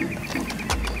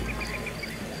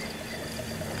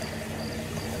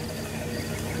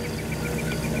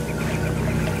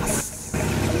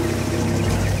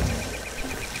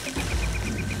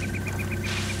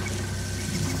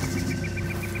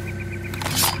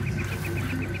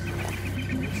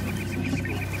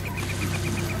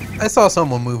 I saw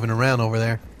someone moving around over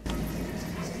there.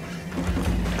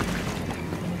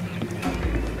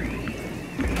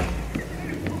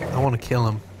 I want to kill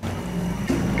him.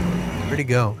 Where'd he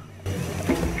go?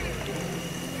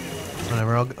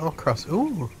 Whatever, I'll cross.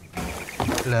 Ooh.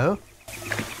 Hello?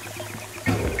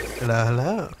 Hello,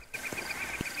 hello.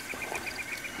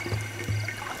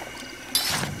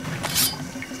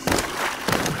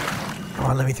 Come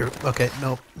on, let me through. Okay,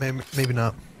 no, maybe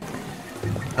not.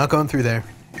 Not going through there.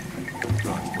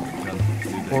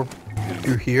 Or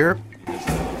through here?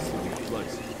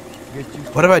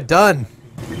 What have I done?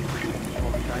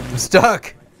 I'm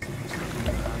stuck.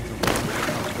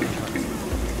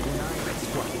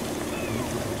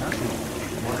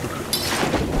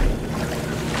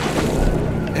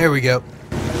 There we go.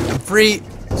 I'm free,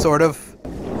 sort of.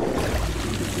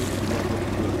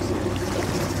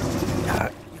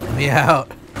 Let me out.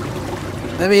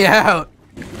 Let me out.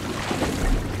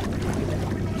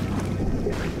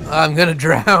 I'm gonna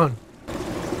drown.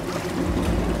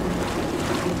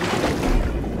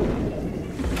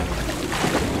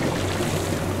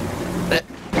 Let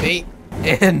me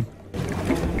in.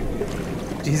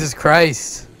 Jesus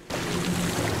Christ.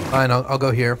 Fine, I'll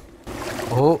go here.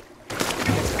 Oh.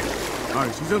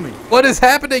 What is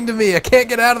happening to me? I can't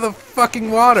get out of the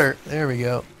fucking water. There we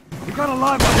go. You got a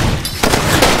live on.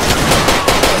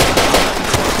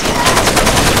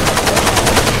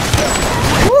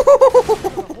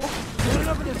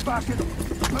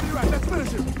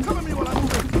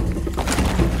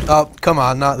 Oh, come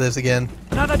on, not this again.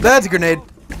 That's a grenade.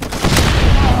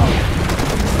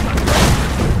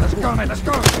 Let's go, mate, let's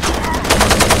go.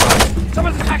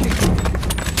 Someone's attacking.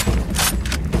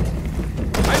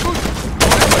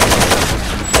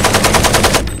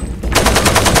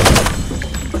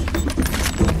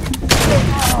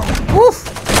 Woof.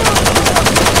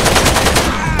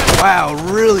 Wow,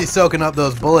 really soaking up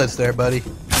those bullets there, buddy.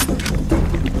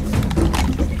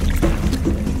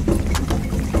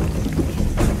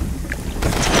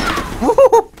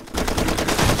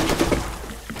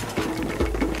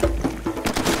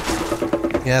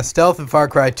 Yeah, stealth in Far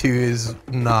Cry 2 is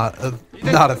not a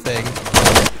thing.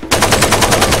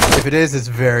 If it is, it's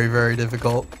very, very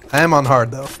difficult. I am on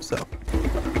hard though, so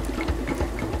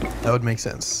that would make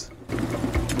sense.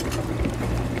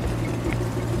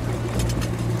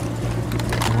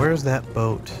 Where's that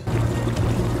boat?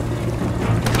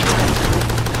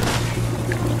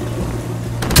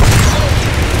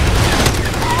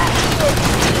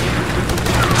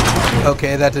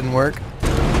 Okay, that didn't work.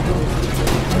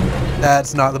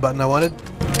 That's not the button I wanted.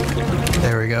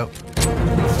 There we go.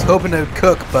 I was hoping it would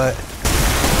cook, but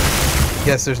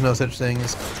guess there's no such thing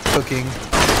as cooking.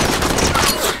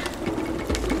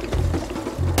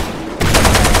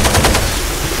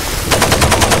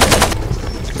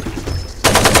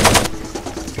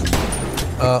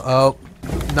 Uh-oh.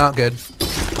 Not good.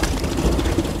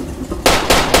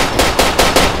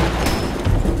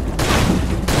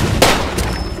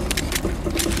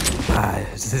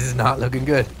 This is not looking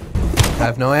good. I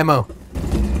have no ammo.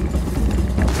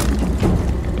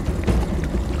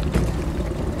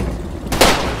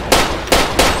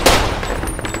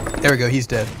 There we go, he's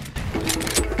dead.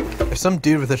 There's some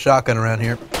dude with a shotgun around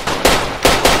here.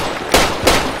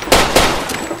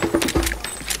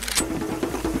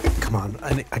 Come on,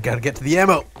 I gotta get to the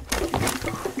ammo.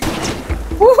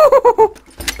 Woo-hoo-hoo-hoo.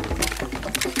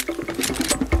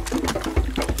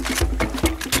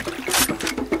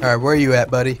 Alright, where are you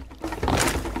at, buddy?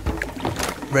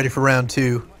 Ready for round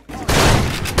 2.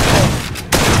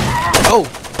 Oh!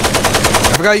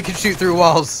 I forgot you can shoot through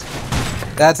walls.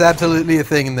 That's absolutely a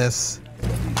thing in this.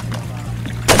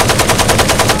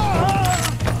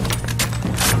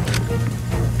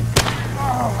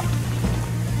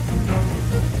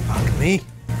 Fuck me.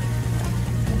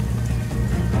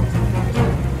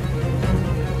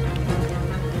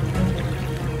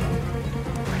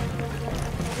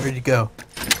 Where'd you go?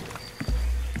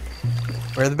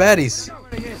 Where are the baddies?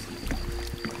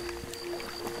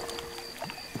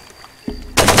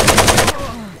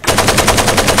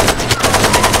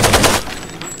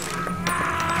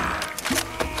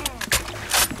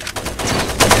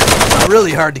 It's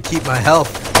really hard to keep my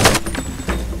health.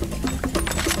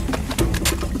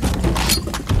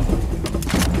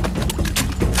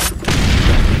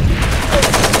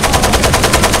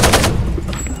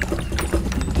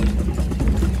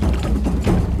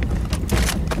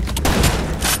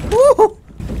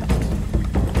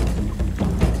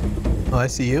 I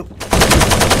see you.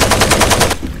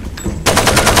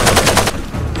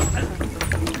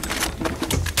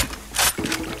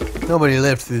 Nobody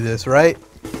lived through this, right?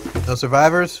 No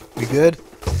survivors? We good?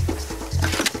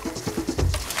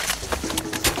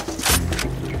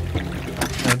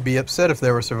 I'd be upset if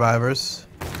there were survivors.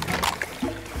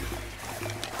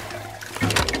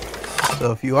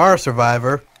 So if you are a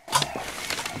survivor,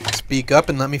 speak up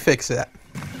and let me fix that.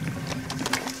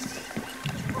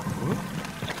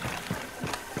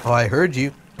 Oh, I heard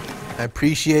you. I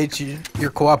appreciate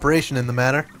your cooperation in the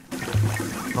matter.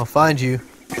 I'll find you,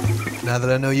 now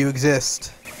that I know you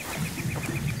exist.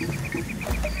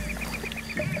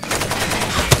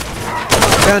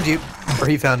 Found you. Or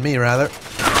he found me, rather.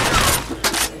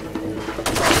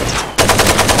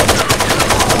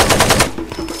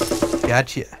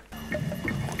 Gotcha.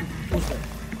 Who's there?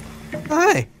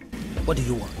 Hi. What do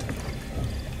you want?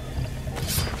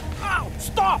 Ow!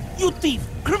 Stop! You thief!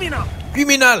 Criminal!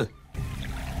 Criminal!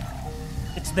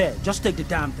 It's there. Just take the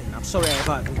damn thing. I'm sorry I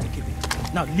ever agreed to keep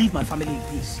it. Now leave my family in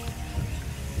peace.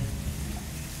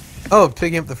 Oh,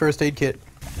 picking up the first aid kit.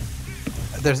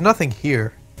 There's nothing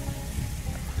here.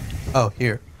 Oh,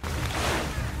 here.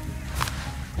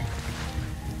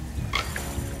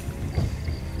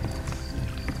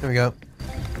 There we go.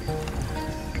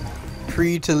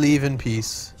 Free to leave in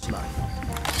peace.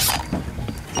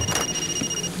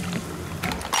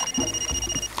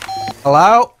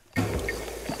 Hello?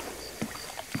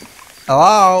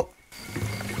 Hello?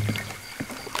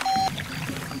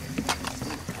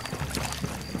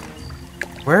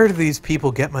 Where do these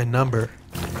people get my number?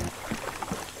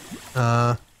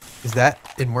 Is that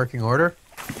in working order?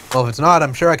 Well, if it's not,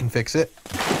 I'm sure I can fix it.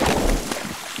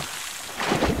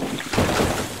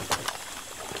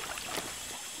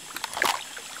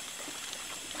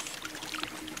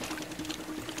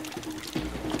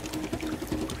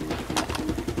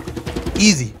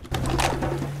 Easy.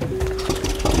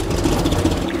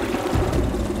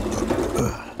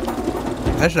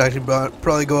 I should actually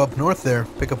probably go up north there,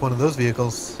 pick up one of those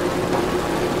vehicles.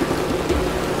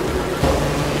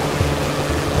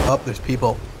 Oh, there's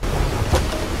people.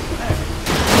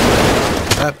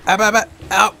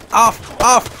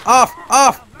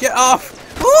 Off! Get off!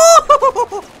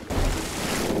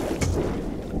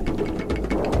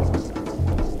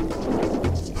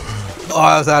 Oh,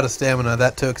 I was out of stamina.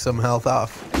 That took some health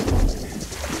off.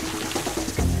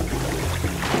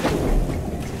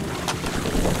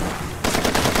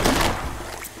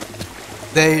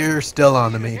 They're still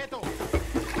on to me.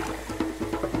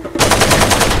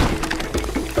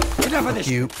 Fuck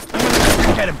you.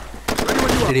 Get him.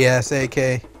 Shitty ass AK.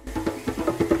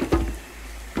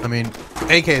 I mean,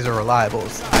 AKs are reliable.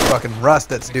 It's fucking Rust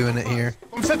that's doing it here.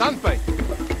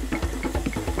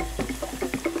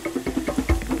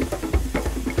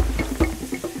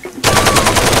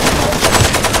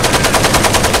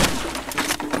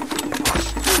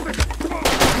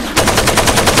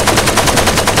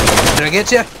 Did I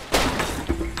get you?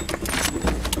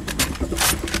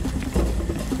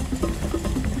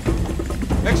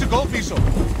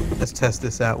 Let's test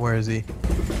this out. Where is he?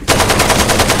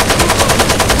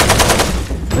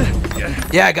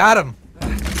 Yeah, I got him.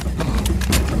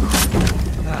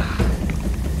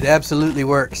 It absolutely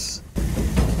works.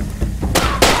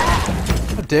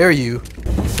 How dare you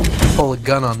pull a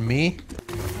gun on me?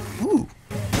 Ooh,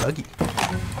 buggy.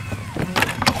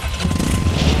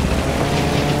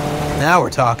 Now we're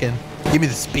talking. Give me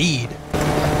the speed.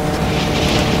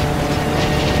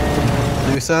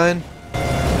 Blue sign?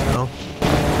 No.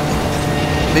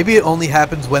 Maybe it only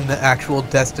happens when the actual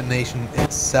destination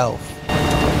itself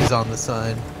is on the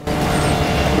sign.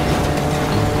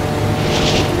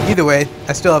 Either way,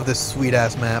 I still have this sweet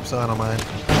ass map, so I don't mind.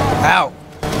 Ow!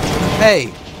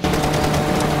 Hey!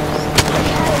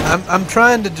 I'm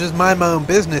trying to just mind my own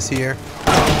business here.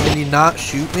 Can you not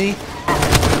shoot me?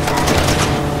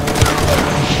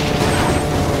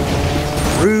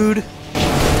 Rude.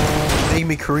 Making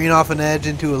me careen off an edge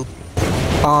into a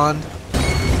pond.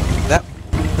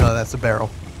 No, that's a barrel.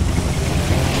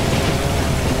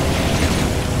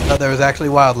 Thought there was actually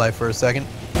wildlife for a second.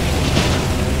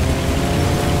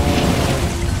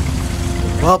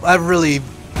 Well, I've really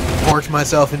worked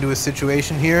myself into a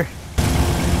situation here.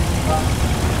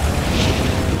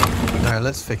 Alright,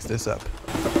 let's fix this up.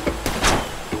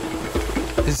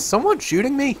 Is someone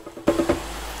shooting me?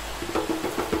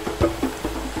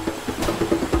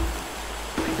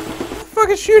 Who the fuck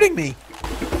is shooting me?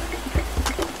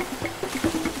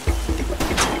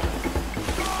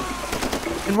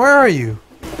 And where are you?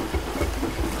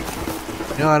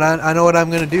 You know what? I know what I'm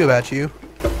gonna do about you.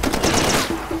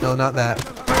 No, not that.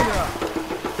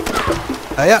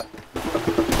 Hey up!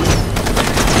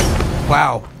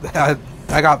 Wow,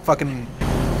 I got fucking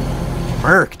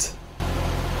murked.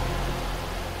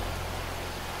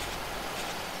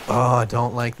 Oh, I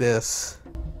don't like this.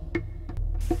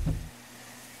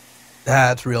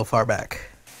 That's real far back.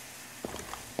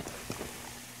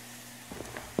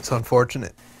 It's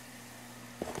unfortunate.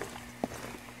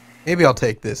 Maybe I'll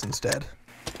take this instead.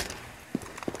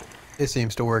 It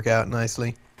seems to work out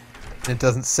nicely. It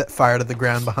doesn't set fire to the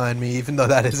ground behind me, even though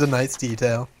that is a nice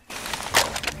detail.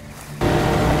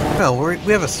 No, we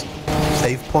have a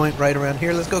save point right around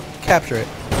here. Let's go capture it.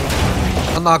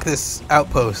 Unlock this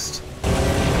outpost.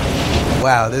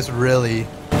 Wow, this ATV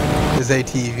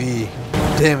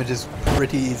damages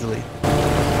pretty easily.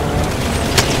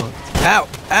 Ow!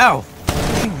 Ow!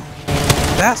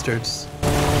 Bastards.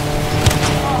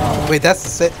 Wait,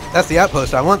 that's the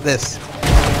outpost. I want this.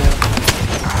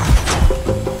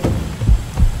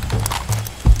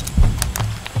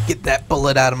 Get that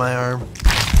bullet out of my arm.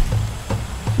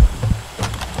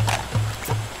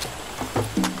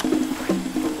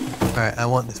 Alright, I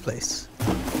want this place.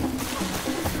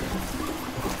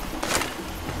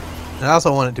 And I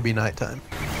also want it to be nighttime.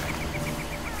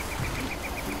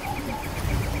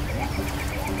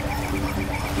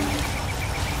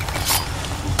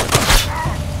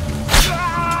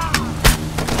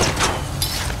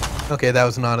 Okay, that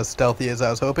was not as stealthy as I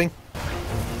was hoping.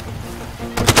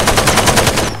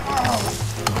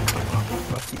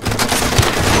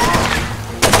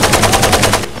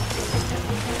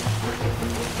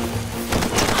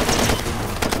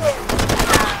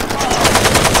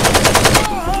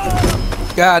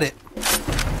 Got it.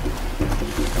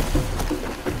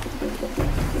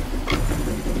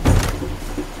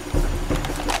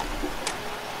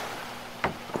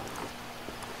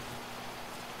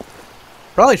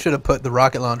 Probably should have put the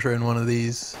rocket launcher in one of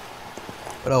these,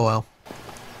 but oh well.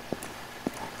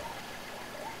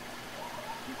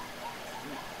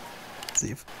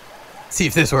 Let's see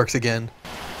if this works again.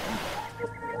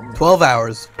 12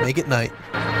 hours, make it night.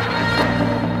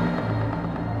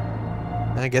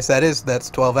 I guess that's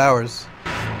 12 hours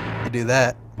to do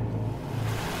that.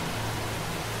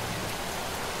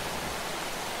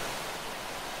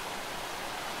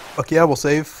 Fuck yeah, we'll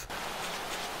save.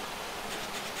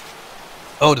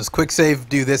 Oh, does quick save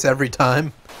do this every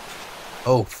time?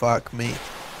 Oh, fuck me.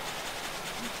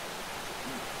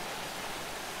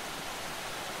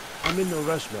 I'm in no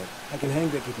rush, man. I can hang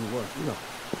back if you want. You know,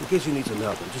 in case you need some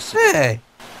help. I'm just... Hey!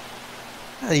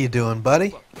 How you doing,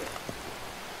 buddy?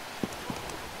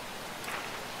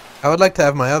 I would like to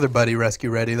have my other buddy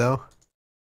rescue ready, though.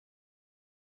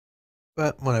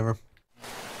 But, whatever.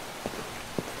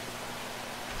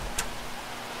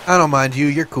 I don't mind you,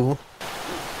 you're cool.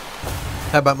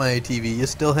 How about my ATV? You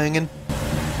still hanging?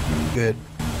 Good.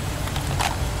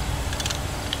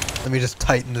 Let me just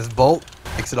tighten this bolt,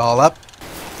 fix it all up.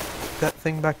 That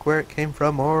thing back where it came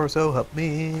from, or so help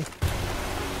me. And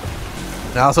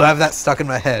I also have that stuck in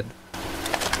my head.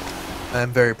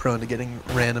 I'm very prone to getting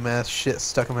random ass shit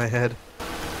stuck in my head.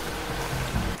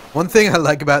 One thing I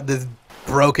like about this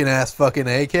broken ass fucking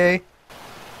AK, I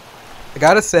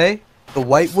gotta say, the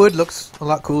white wood looks a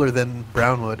lot cooler than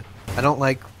brown wood. I don't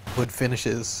like wood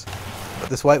finishes, but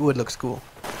this white wood looks cool.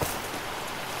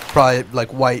 Probably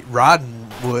like white rotten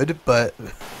wood, but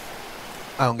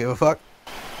I don't give a fuck.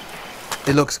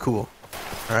 It looks cool,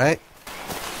 alright?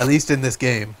 At least in this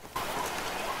game.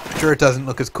 I'm sure it doesn't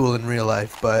look as cool in real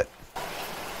life, but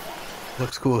it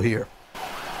looks cool here.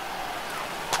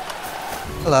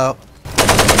 Hello.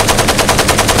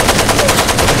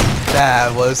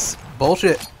 That was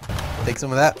bullshit. Take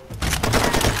some of that.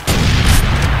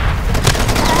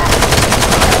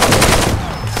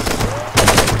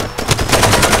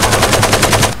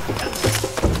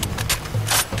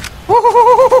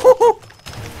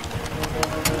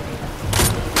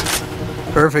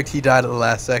 Perfect, he died at the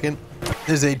last second.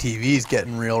 This ATV's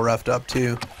getting real roughed up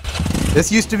too. This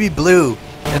used to be blue,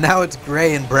 and now it's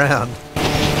gray and brown.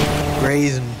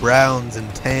 Grays and browns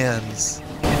and tans.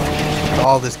 That's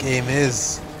all this game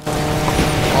is.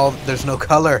 There's no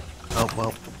color. Oh,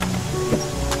 well.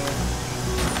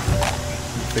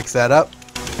 Fix that up.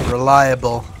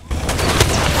 Reliable.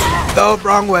 Oh,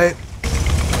 wrong way.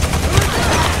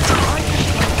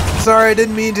 Sorry, I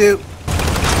didn't mean to.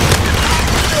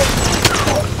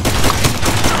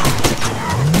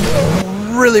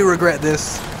 Really regret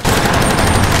this.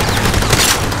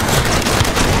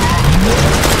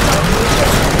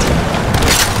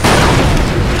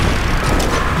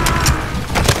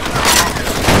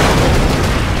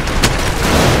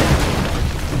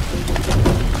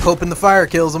 Hoping the fire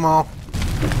kills them all.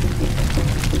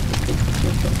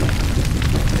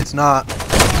 It's not.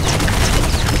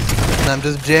 I'm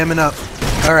just jamming up.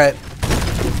 Alright.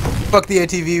 Fuck the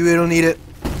ATV, we don't need it.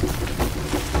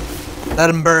 Let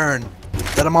them burn.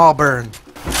 Let them all burn.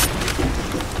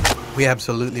 We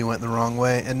absolutely went the wrong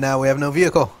way, and now we have no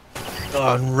vehicle.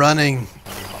 Oh, I'm running.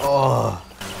 Oh.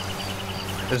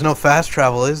 There's no fast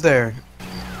travel, is there?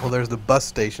 Well, there's the bus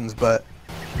stations, but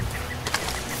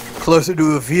closer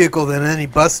to a vehicle than any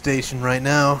bus station right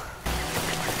now.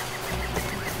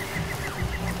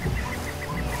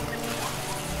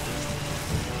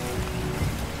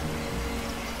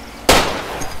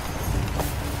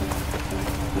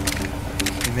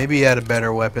 Maybe he had a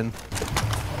better weapon.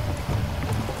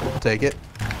 I'll take it.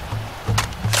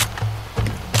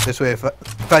 This way, if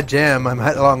I jam, I'm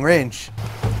at long range.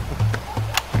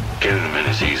 Getting them in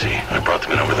is easy. I brought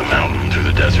them in over the mountain, through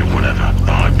the desert, whatever.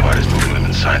 The hard part is moving them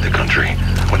inside the country.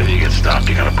 Whenever you get stopped,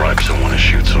 you gotta bribe someone to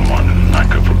shoot someone, and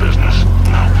not good for business.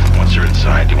 No, once you're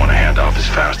inside, you want to hand off as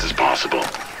fast as possible.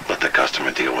 Let the customer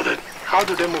deal with it. How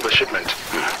do they move a shipment?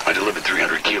 I delivered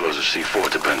 300 kilos of C4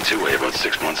 to Ben Two-Way about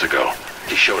 6 months ago.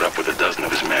 He showed up with a dozen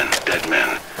of his men, dead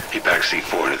men. He packed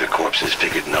C4 into the corpses,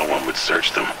 figured no one would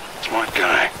search them. Smart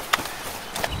guy.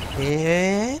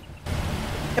 Yeah.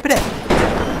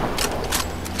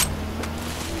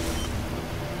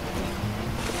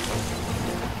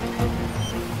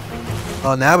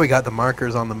 Oh, now we got the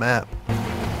markers on the map.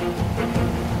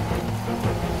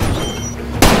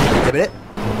 Hit it.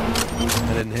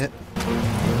 That didn't hit.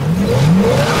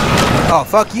 Oh,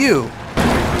 fuck you!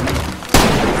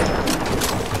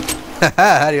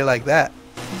 How do you like that?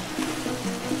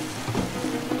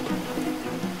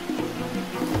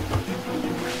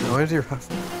 Now, where's your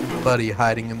buddy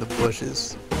hiding in the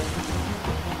bushes?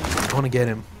 I want to get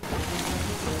him.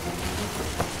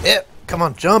 Yep, come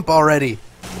on, jump already!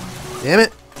 Damn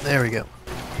it! There we go.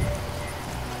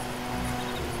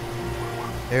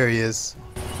 There he is.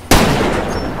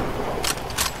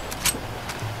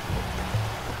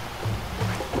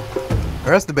 The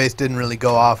rest of the base didn't really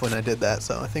go off when I did that,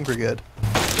 so I think we're good.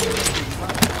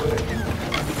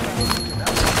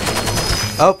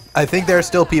 Oh, I think there are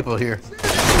still people here.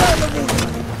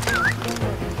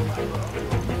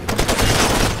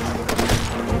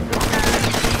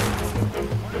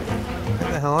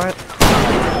 Where the hell are they?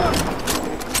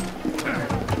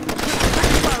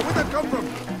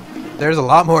 There's a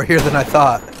lot more here than I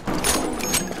thought.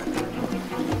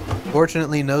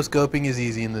 Fortunately, no scoping is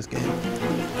easy in this game.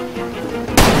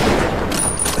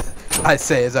 I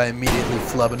say as I immediately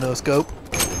flub a no scope.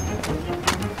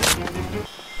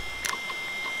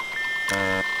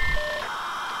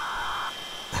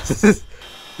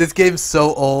 This game's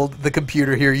so old, the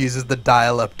computer here uses the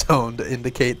dial-up tone to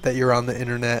indicate that you're on the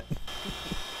internet.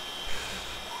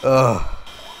 Ugh.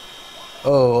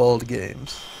 Oh, old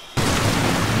games.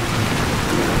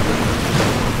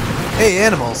 Hey,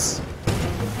 animals!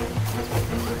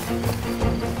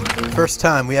 First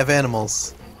time we have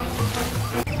animals.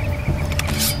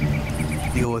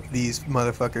 Deal with these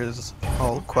motherfuckers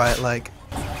all quiet like.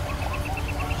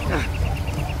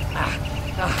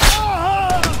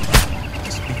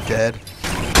 Just be dead.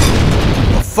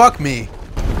 Oh, fuck me!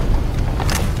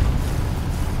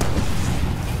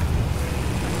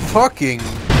 Fucking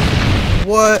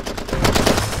what?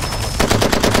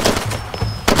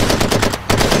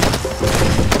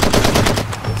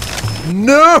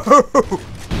 No!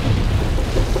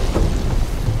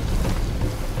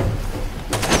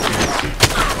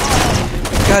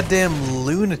 Goddamn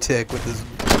lunatic with his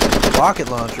rocket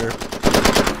launcher.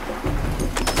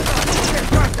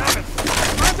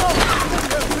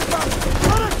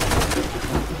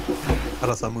 How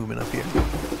does that movement up here?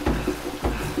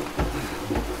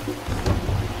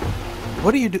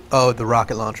 What do you do? Oh, the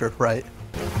rocket launcher, right.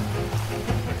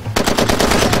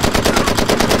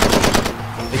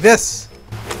 Like this.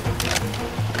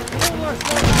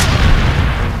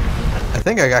 I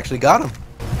think I actually got him.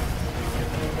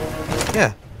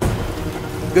 Yeah.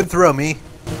 Good throw, me.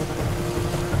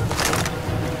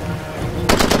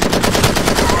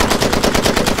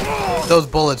 Those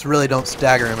bullets really don't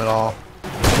stagger him at all.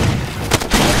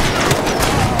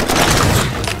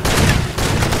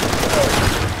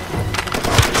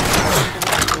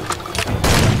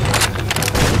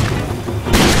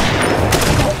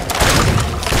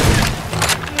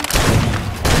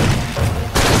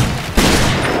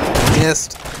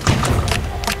 Missed.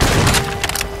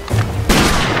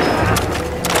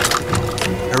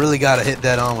 I really gotta hit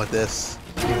dead on with this.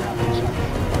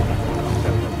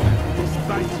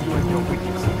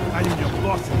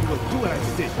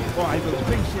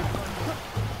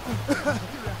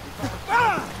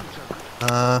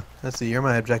 Let's see, you're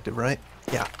my objective, right?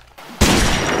 Yeah.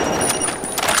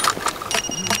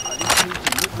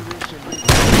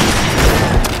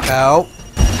 Ow.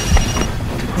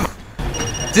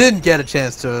 Didn't get a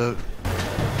chance to...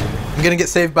 I'm gonna get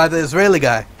saved by the Israeli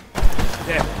guy.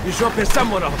 There, you sure pissed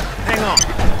someone off. Hang on.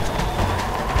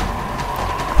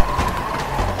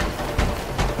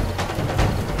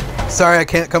 Sorry, I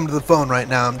can't come to the phone right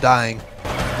now. I'm dying.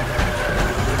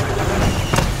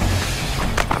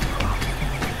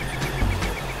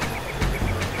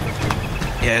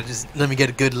 Yeah, just let me get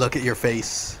a good look at your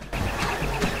face.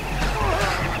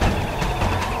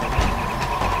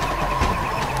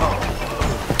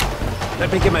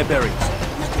 Let me get my bearings.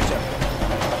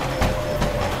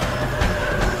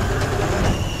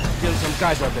 Still some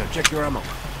guys out there. Check your ammo.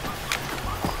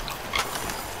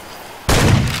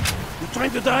 You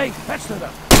trying to die? Patch that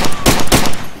up.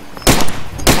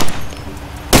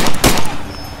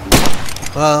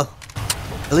 Well,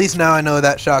 at least now I know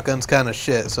that shotgun's kind of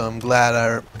shit, so I'm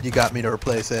glad you got me to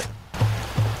replace it.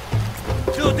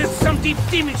 Dude, this is some deep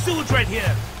steaming sewage right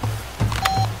here.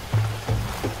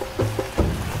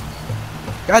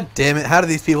 God damn it, how do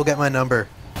these people get my number?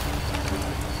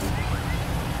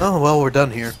 Oh, well, we're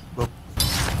done here. Oh,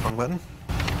 wrong button.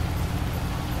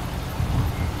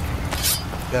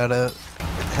 Gotta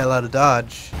get the hell out of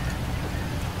Dodge.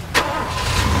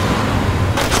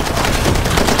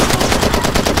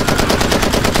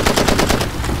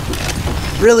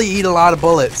 Really eat a lot of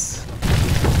bullets.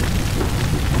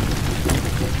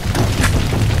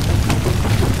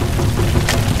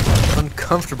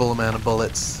 Uncomfortable amount of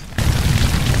bullets.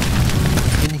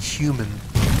 Inhuman.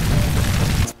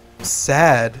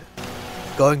 Sad.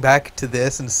 Going back to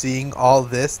this and seeing all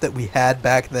this that we had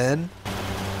back then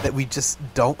that we just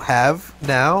don't have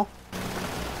now.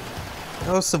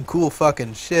 That was some cool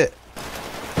fucking shit.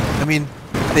 I mean,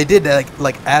 they did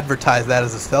like advertise that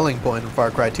as a selling point in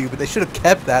Far Cry 2, but they should have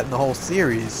kept that in the whole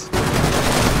series.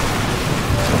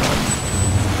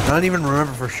 I don't even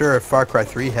remember for sure if Far Cry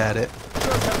 3 had it.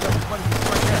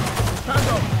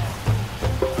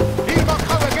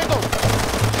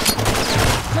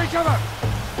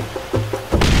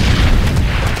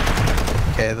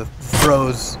 Okay, the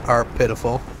throws are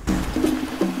pitiful.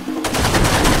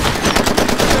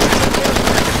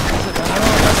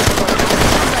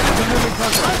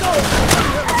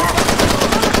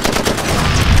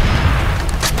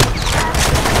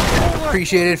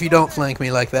 Appreciate it if you don't flank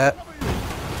me like that.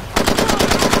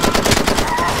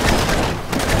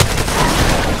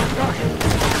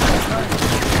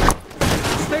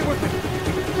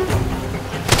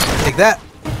 Take that.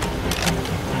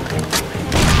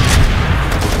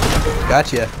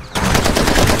 Gotcha.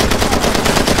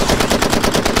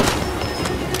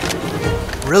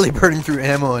 Really burning through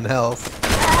ammo and health.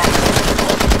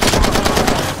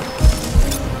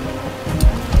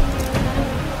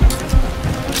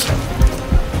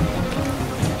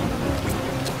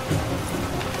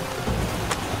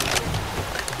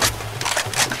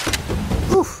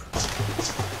 Oof.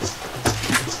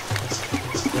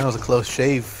 That was a close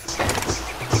shave.